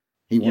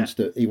 He wants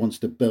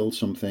to build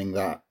something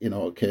that, you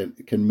know,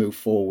 can move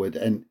forward,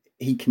 and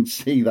he can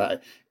see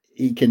that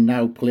he can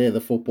now play the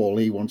football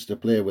he wants to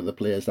play with the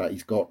players that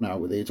he's got now,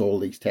 with all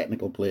these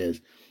technical players.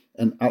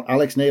 And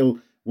Alex Neil,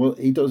 well,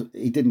 he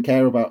didn't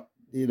care about,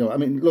 you know, I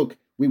mean, look,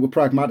 we were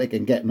pragmatic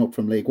in getting up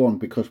from League One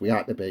because we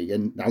had to be,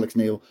 and Alex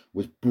Neil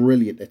was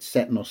brilliant at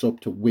setting us up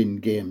to win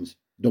games,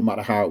 no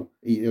matter how.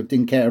 He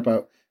didn't care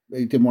about,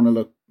 he didn't want to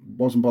look,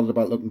 wasn't bothered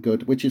about looking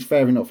good, which is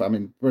fair enough. I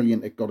mean,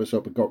 brilliant, it got us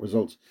up, it got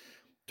results.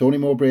 Tony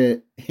Mowbray,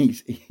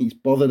 he's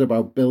bothered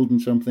about building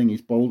something.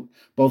 He's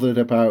bothered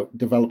about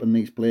developing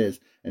these players,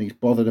 and he's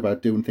bothered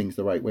about doing things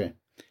the right way.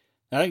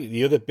 I think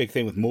the other big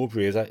thing with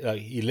Mowbray is that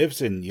he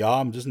lives in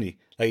Yarm, doesn't he?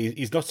 Like,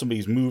 he's not somebody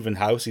who's moving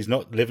house. He's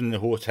not living in a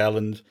hotel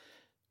and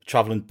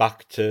travelling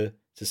back to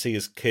see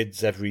his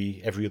kids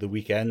every other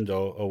weekend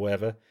or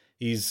whatever.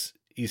 He's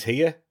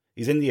here.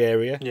 He's in the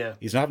area. Yeah.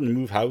 He's not having to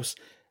move house.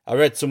 I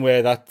read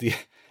somewhere that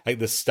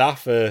the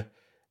staff are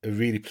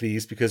really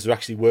pleased because they're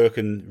actually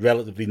working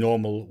relatively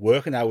normal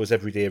working hours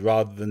every day,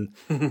 rather than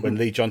when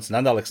Lee Johnson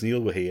and Alex Neil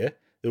were here.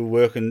 They were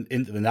working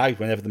into the night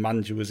whenever the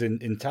manager was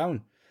in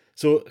town.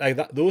 So like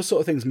that, those sort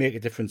of things make a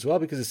difference as well,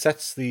 because it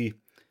sets the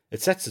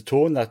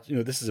tone that, you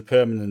know, this is a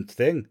permanent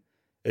thing.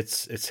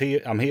 It's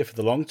here. I'm here for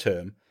the long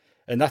term,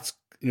 and that's,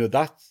 you know,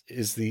 that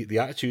is the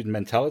attitude and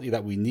mentality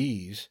that we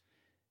need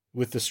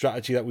with the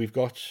strategy that we've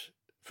got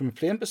from a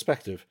playing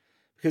perspective,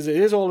 because it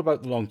is all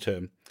about the long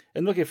term.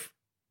 And look, if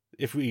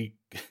we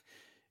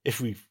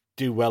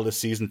do well this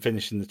season,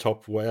 finish in the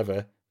top,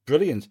 whatever,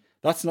 brilliant.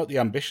 That's not the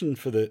ambition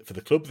for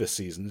the club this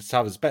season. It's to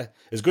have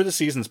as good a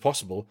season as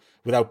possible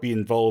without being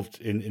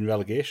involved in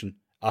relegation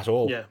at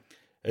all. Yeah.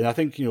 And I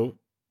think, you know,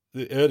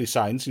 the early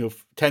signs, you know,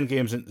 10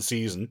 games into the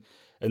season,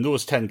 and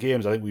those 10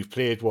 games, I think we've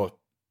played,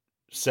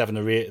 7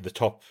 or 8 of the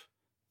top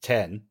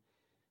 10.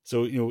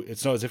 So, you know,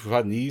 it's not as if we've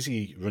had an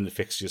easy run of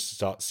fixtures to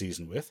start the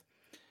season with.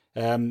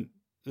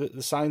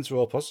 The signs are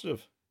all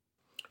positive.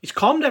 He's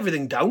calmed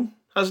everything down,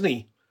 hasn't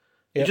he?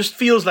 Yeah. It just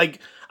feels like,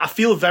 I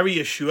feel very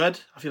assured.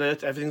 I feel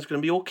like everything's going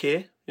to be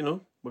okay. You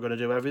know, we're going to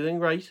do everything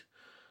right.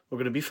 We're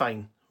going to be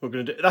fine.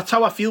 That's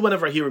how I feel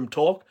whenever I hear him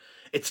talk.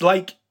 It's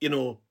like, you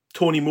know,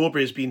 Tony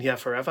Mowbray has been here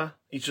forever.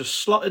 He's just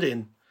slotted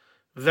in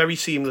very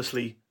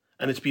seamlessly.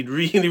 And it's been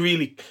really,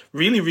 really,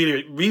 really,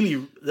 really,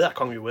 really, I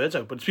can't get words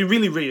out, but it's been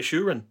really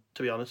reassuring,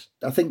 to be honest.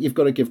 I think you've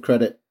got to give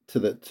credit to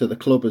the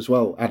club as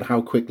well, and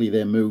how quickly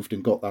they moved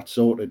and got that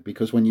sorted,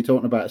 because when you're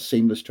talking about a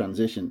seamless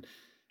transition,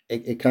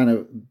 it kind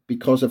of,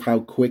 because of how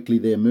quickly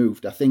they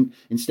moved, I think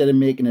instead of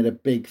making it a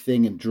big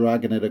thing and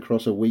dragging it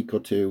across a week or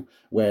two,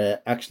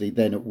 where actually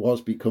then it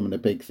was becoming a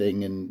big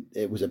thing and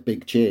it was a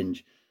big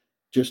change,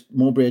 just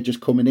Mowbray just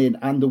coming in,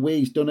 and the way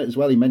he's done it as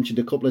well. He mentioned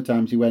a couple of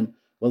times, he went,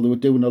 well, they were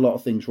doing a lot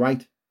of things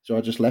right, so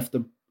I just left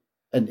them.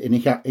 And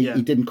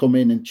he didn't come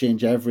in and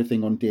change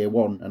everything on day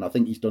one, and I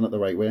think he's done it the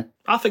right way.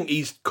 I think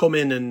he's come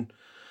in and,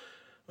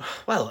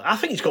 well, I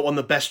think he's got one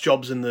of the best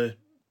jobs in the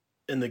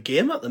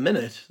game at the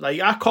minute. Like,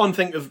 I can't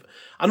think of...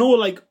 I know,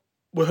 like,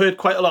 we heard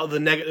quite a lot of the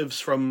negatives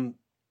from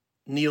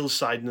Neil's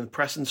side and the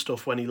press and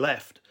stuff when he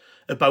left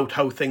about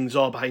how things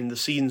are behind the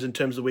scenes in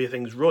terms of the way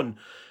things run.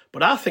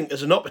 But I think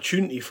there's an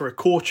opportunity for a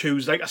coach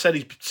who's, like I said,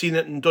 he's seen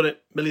it and done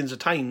it millions of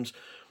times.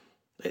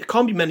 There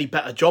can't be many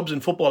better jobs in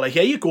football. Like,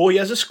 here you go,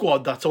 here's a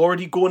squad that's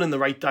already going in the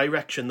right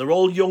direction. They're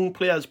all young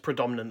players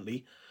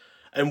predominantly,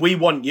 and we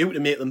want you to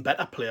make them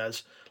better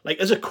players. Like,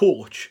 as a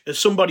coach, as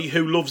somebody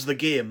who loves the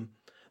game,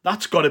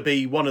 that's got to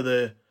be one of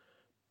the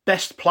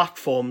best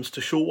platforms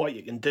to show what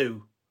you can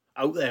do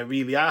out there,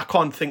 really. I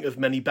can't think of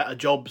many better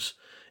jobs.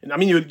 And I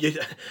mean, you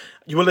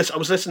were listening. I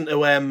was listening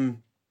to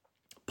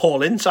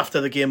Paul Ince after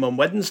the game on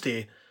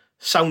Wednesday,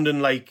 sounding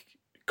like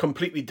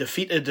completely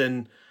defeated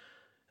and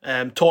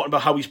talking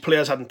about how his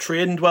players hadn't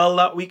trained well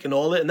that week and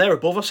all that. And they're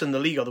above us in the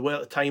league, or they were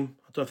at the time.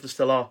 I don't know if they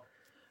still are.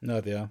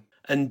 No, they are.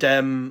 And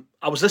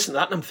I was listening to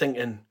that and I'm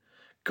thinking,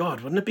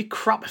 God, wouldn't it be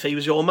crap if he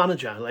was your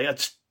manager? Like, I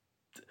just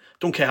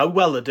don't care how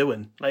well they're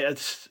doing. Like,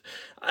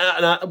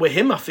 with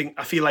him, I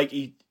feel like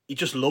he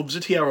just loves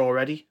it here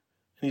already,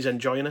 and he's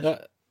enjoying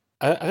it.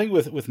 I think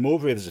with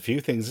Mowbray, there's a few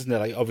things, isn't there?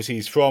 Like, obviously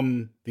he's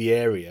from the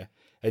area,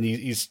 and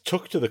he's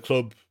took to the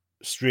club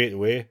straight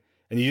away,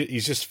 and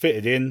he's just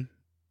fitted in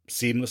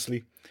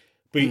seamlessly.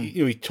 But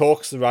he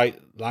talks the right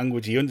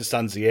language. He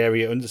understands the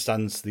area,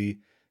 understands the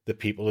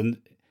people, and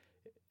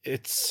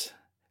it's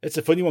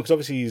a funny one because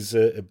obviously he's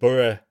a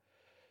Borough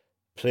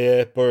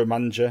player, Borough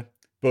manager,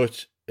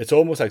 but it's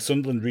almost like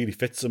Sunderland really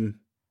fits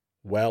him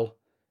well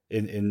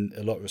in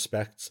a lot of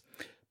respects.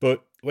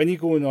 But when you're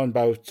going on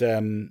about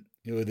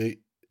the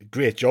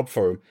great job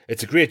for him,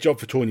 it's a great job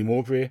for Tony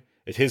Mowbray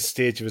at his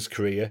stage of his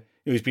career.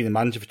 He's been a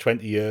manager for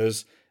 20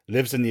 years,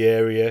 lives in the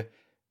area.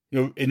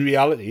 In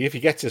reality, if he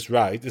gets this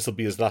right, this will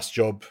be his last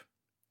job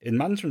in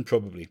management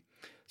probably.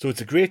 So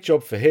it's a great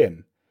job for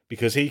him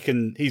because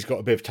he's got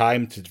a bit of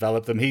time to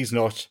develop them. He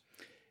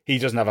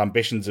doesn't have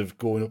ambitions of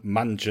going up and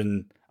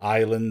managing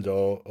Ireland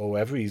or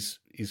wherever. He's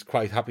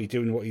quite happy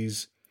doing what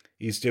he's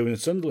doing at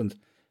Sunderland.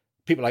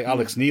 People like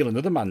Alex Neil and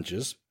other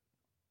managers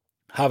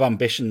have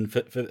ambition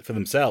for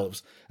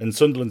themselves, and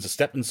Sunderland's a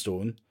stepping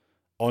stone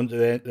onto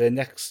their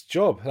next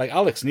job. Like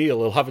Alex Neil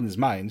will have in his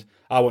mind,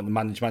 I want to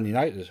manage Man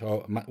United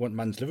or I want to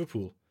manage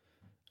Liverpool.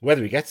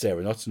 Whether he gets there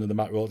or not is another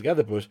matter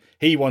altogether, but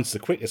he wants the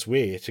quickest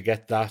way to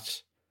get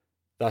that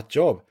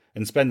job,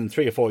 and spending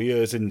 3 or 4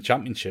 years in the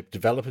Championship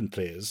developing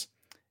players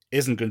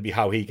isn't going to be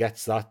how he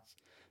gets that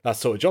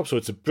sort of job. So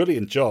it's a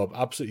brilliant job.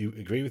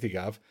 Absolutely agree with you,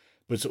 Gav.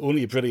 But it's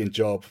only a brilliant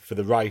job for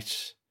the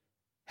right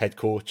head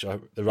coach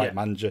or the right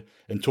manager,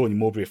 and Tony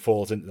Mowbray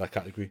falls into that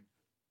category.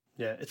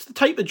 Yeah, it's the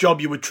type of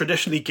job you would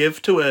traditionally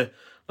give to a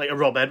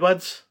Rob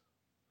Edwards,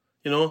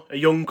 a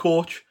young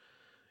coach.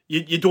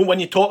 You don't, when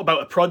you talk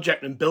about a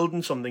project and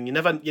building something, you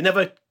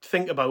never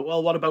think about,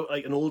 well, what about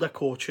like an older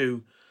coach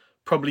who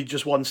probably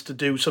just wants to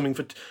do something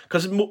for,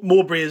 because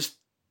Mowbray has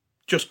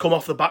just come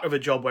off the back of a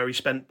job where he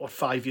spent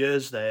 5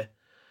 years there,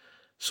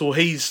 so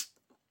he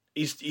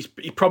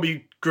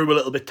probably grew a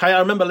little bit tired. I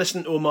remember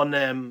listening to him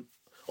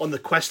on the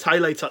Quest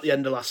highlights at the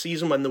end of last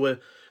season when they were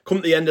come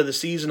to the end of the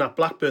season at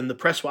Blackburn. The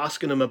press were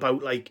asking him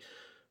about, like,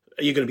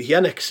 are you going to be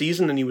here next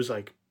season? And he was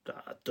like,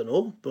 I don't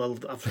know. Well,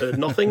 I've heard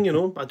nothing,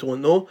 I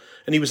don't know.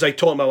 And he was like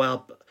talking about,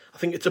 well, I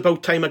think it's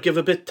about time I give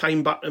a bit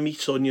time back to me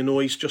son.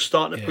 He's just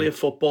starting to play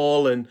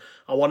football, and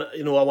I want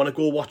to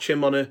go watch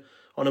him on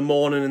a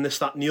morning and this,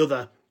 that, and the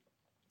other.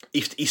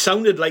 He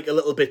sounded like a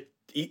little bit.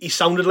 He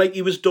sounded like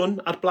he was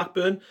done at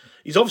Blackburn.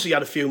 He's obviously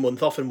had a few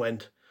months off and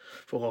went,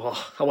 I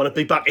want to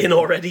be back in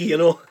already,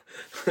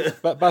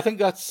 but I think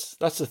that's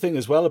the thing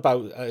as well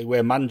about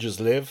where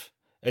managers live.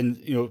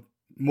 And,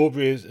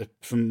 Mowbray,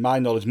 from my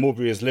knowledge,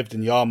 Mowbray has lived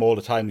in Yarmouth all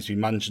the time. He's been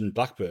managing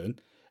Blackburn.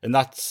 And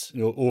that's,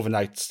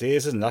 overnight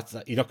stays, and that's,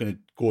 you're not going to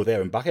go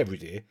there and back every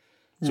day.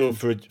 So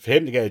for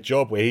him to get a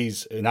job where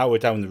he's an hour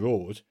down the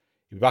road,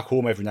 he'll be back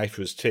home every night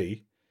for his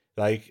tea,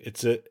 like,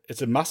 it's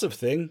a massive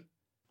thing.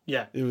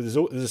 Yeah. There's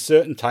a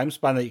certain time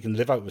span that you can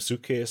live out of a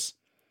suitcase.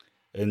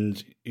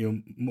 And,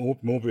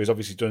 Mowbray has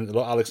obviously done it a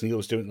lot. Alex Neil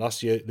was doing it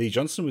last year. Lee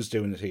Johnson was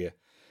doing it here.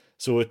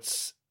 So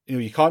it's,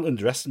 you can't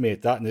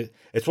underestimate that. And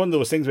it's one of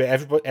those things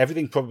where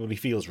everything probably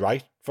feels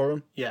right for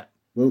him. Yeah.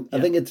 Well, I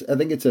think it's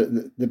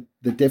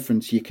the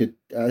difference you could,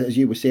 as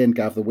you were saying,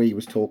 Gav, the way he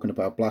was talking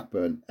about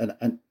Blackburn,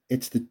 and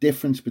it's the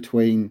difference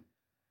between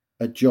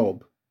a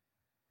job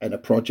and a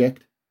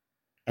project.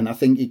 And I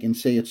think you can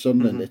see at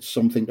Sunderland, it's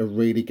something to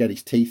really get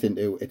his teeth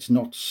into. It's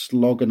not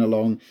slogging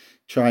along,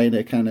 trying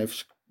to kind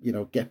of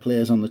get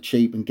players on the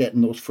cheap and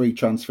getting those free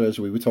transfers.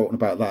 We were talking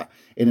about that.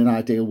 In an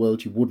ideal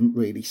world, you wouldn't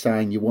really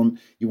sign. You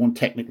want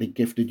technically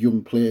gifted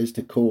young players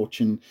to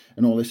coach and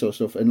all this sort of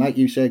stuff. And like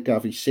you said,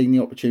 Gav, he's seen the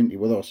opportunity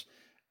with us,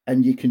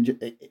 and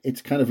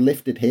it's kind of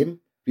lifted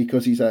him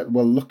because he's like,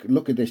 well,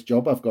 look at this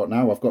job I've got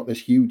now. I've got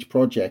this huge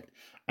project,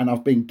 and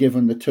I've been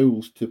given the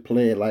tools to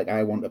play like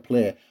I want to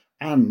play.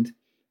 And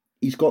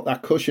he's got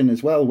that cushion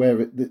as well,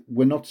 where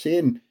we're not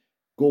saying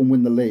go and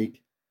win the league,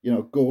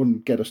 go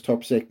and get us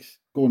top 6.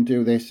 Go and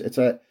do this. It's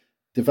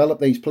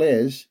develop these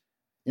players,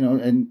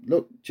 and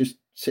look, just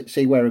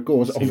see where it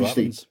goes.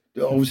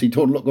 Obviously,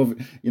 don't look over.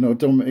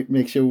 Don't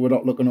make sure we're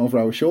not looking over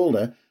our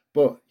shoulder.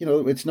 But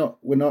it's not.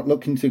 We're not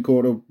looking to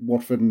go to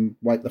Watford and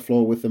wipe the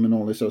floor with them and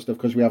all this sort of stuff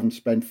because we haven't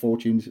spent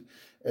fortunes,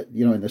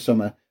 in the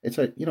summer. It's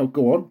like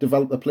go on,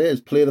 develop the players,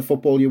 play the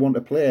football you want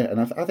to play, and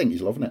I think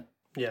he's loving it.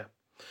 Yeah.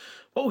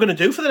 What we're going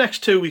to do for the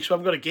next 2 weeks, we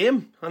haven't got a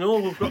game. I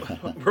know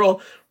we're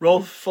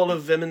all full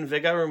of vim and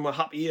vigour and we're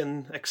happy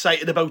and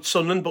excited about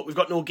Sunderland, but we've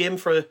got no game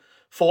for a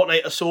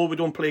fortnight or so. We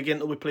don't play again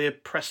until we play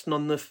Preston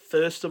on the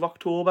 1st of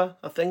October,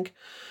 I think,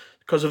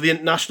 because of the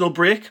international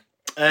break.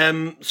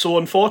 So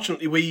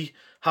unfortunately, we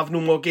have no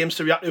more games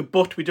to react to,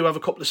 but we do have a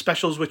couple of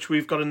specials which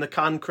we've got in the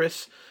can,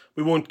 Chris.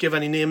 We won't give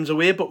any names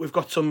away, but we've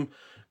got some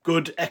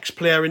good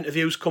ex-player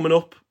interviews coming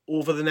up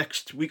over the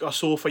next week or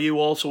so for you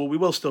all, so we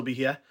will still be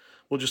here.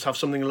 We'll just have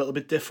something a little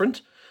bit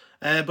different.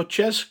 But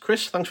cheers,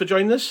 Chris. Thanks for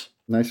joining us.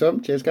 Nice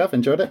one. Cheers, Gav.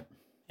 Enjoyed it.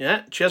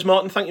 Yeah. Cheers,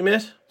 Martin. Thank you,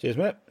 mate. Cheers,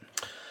 mate.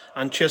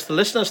 And cheers to the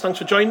listeners. Thanks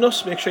for joining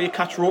us. Make sure you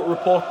catch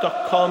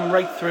rotoreport.com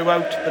right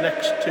throughout the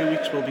next 2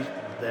 weeks. We'll be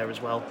there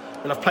as well.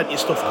 We'll have plenty of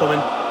stuff coming.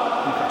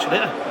 We'll catch you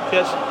later.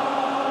 Cheers.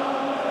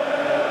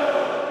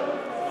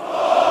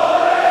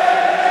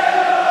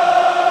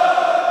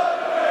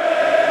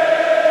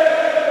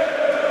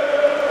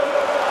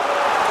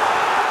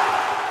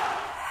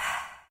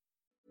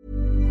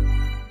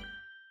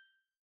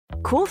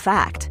 Cool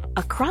fact,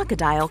 a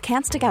crocodile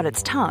can't stick out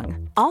its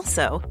tongue.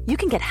 Also, you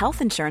can get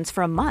health insurance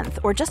for a month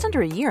or just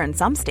under a year in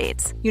some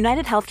states.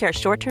 United Healthcare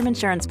short-term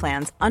insurance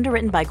plans,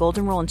 underwritten by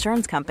Golden Rule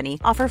Insurance Company,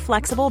 offer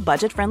flexible,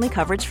 budget-friendly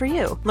coverage for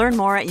you. Learn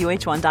more at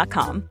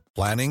UH1.com.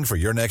 Planning for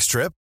your next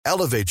trip?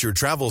 Elevate your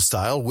travel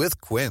style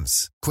with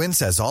Quince. Quince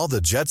has all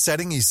the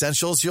jet-setting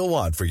essentials you'll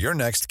want for your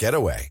next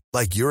getaway,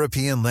 like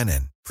European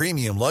linen,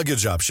 premium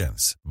luggage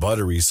options,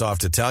 buttery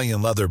soft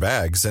Italian leather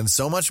bags, and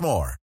so much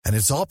more. And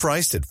it's all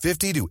priced at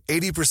 50 to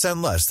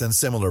 80% less than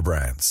similar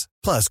brands.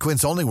 Plus,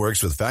 Quince only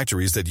works with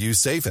factories that use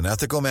safe and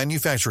ethical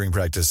manufacturing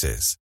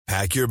practices.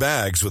 Pack your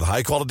bags with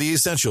high-quality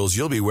essentials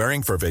you'll be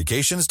wearing for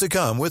vacations to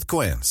come with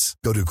Quince.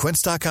 Go to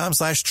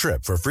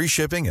quince.com/trip for free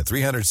shipping and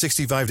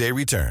 365-day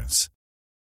returns.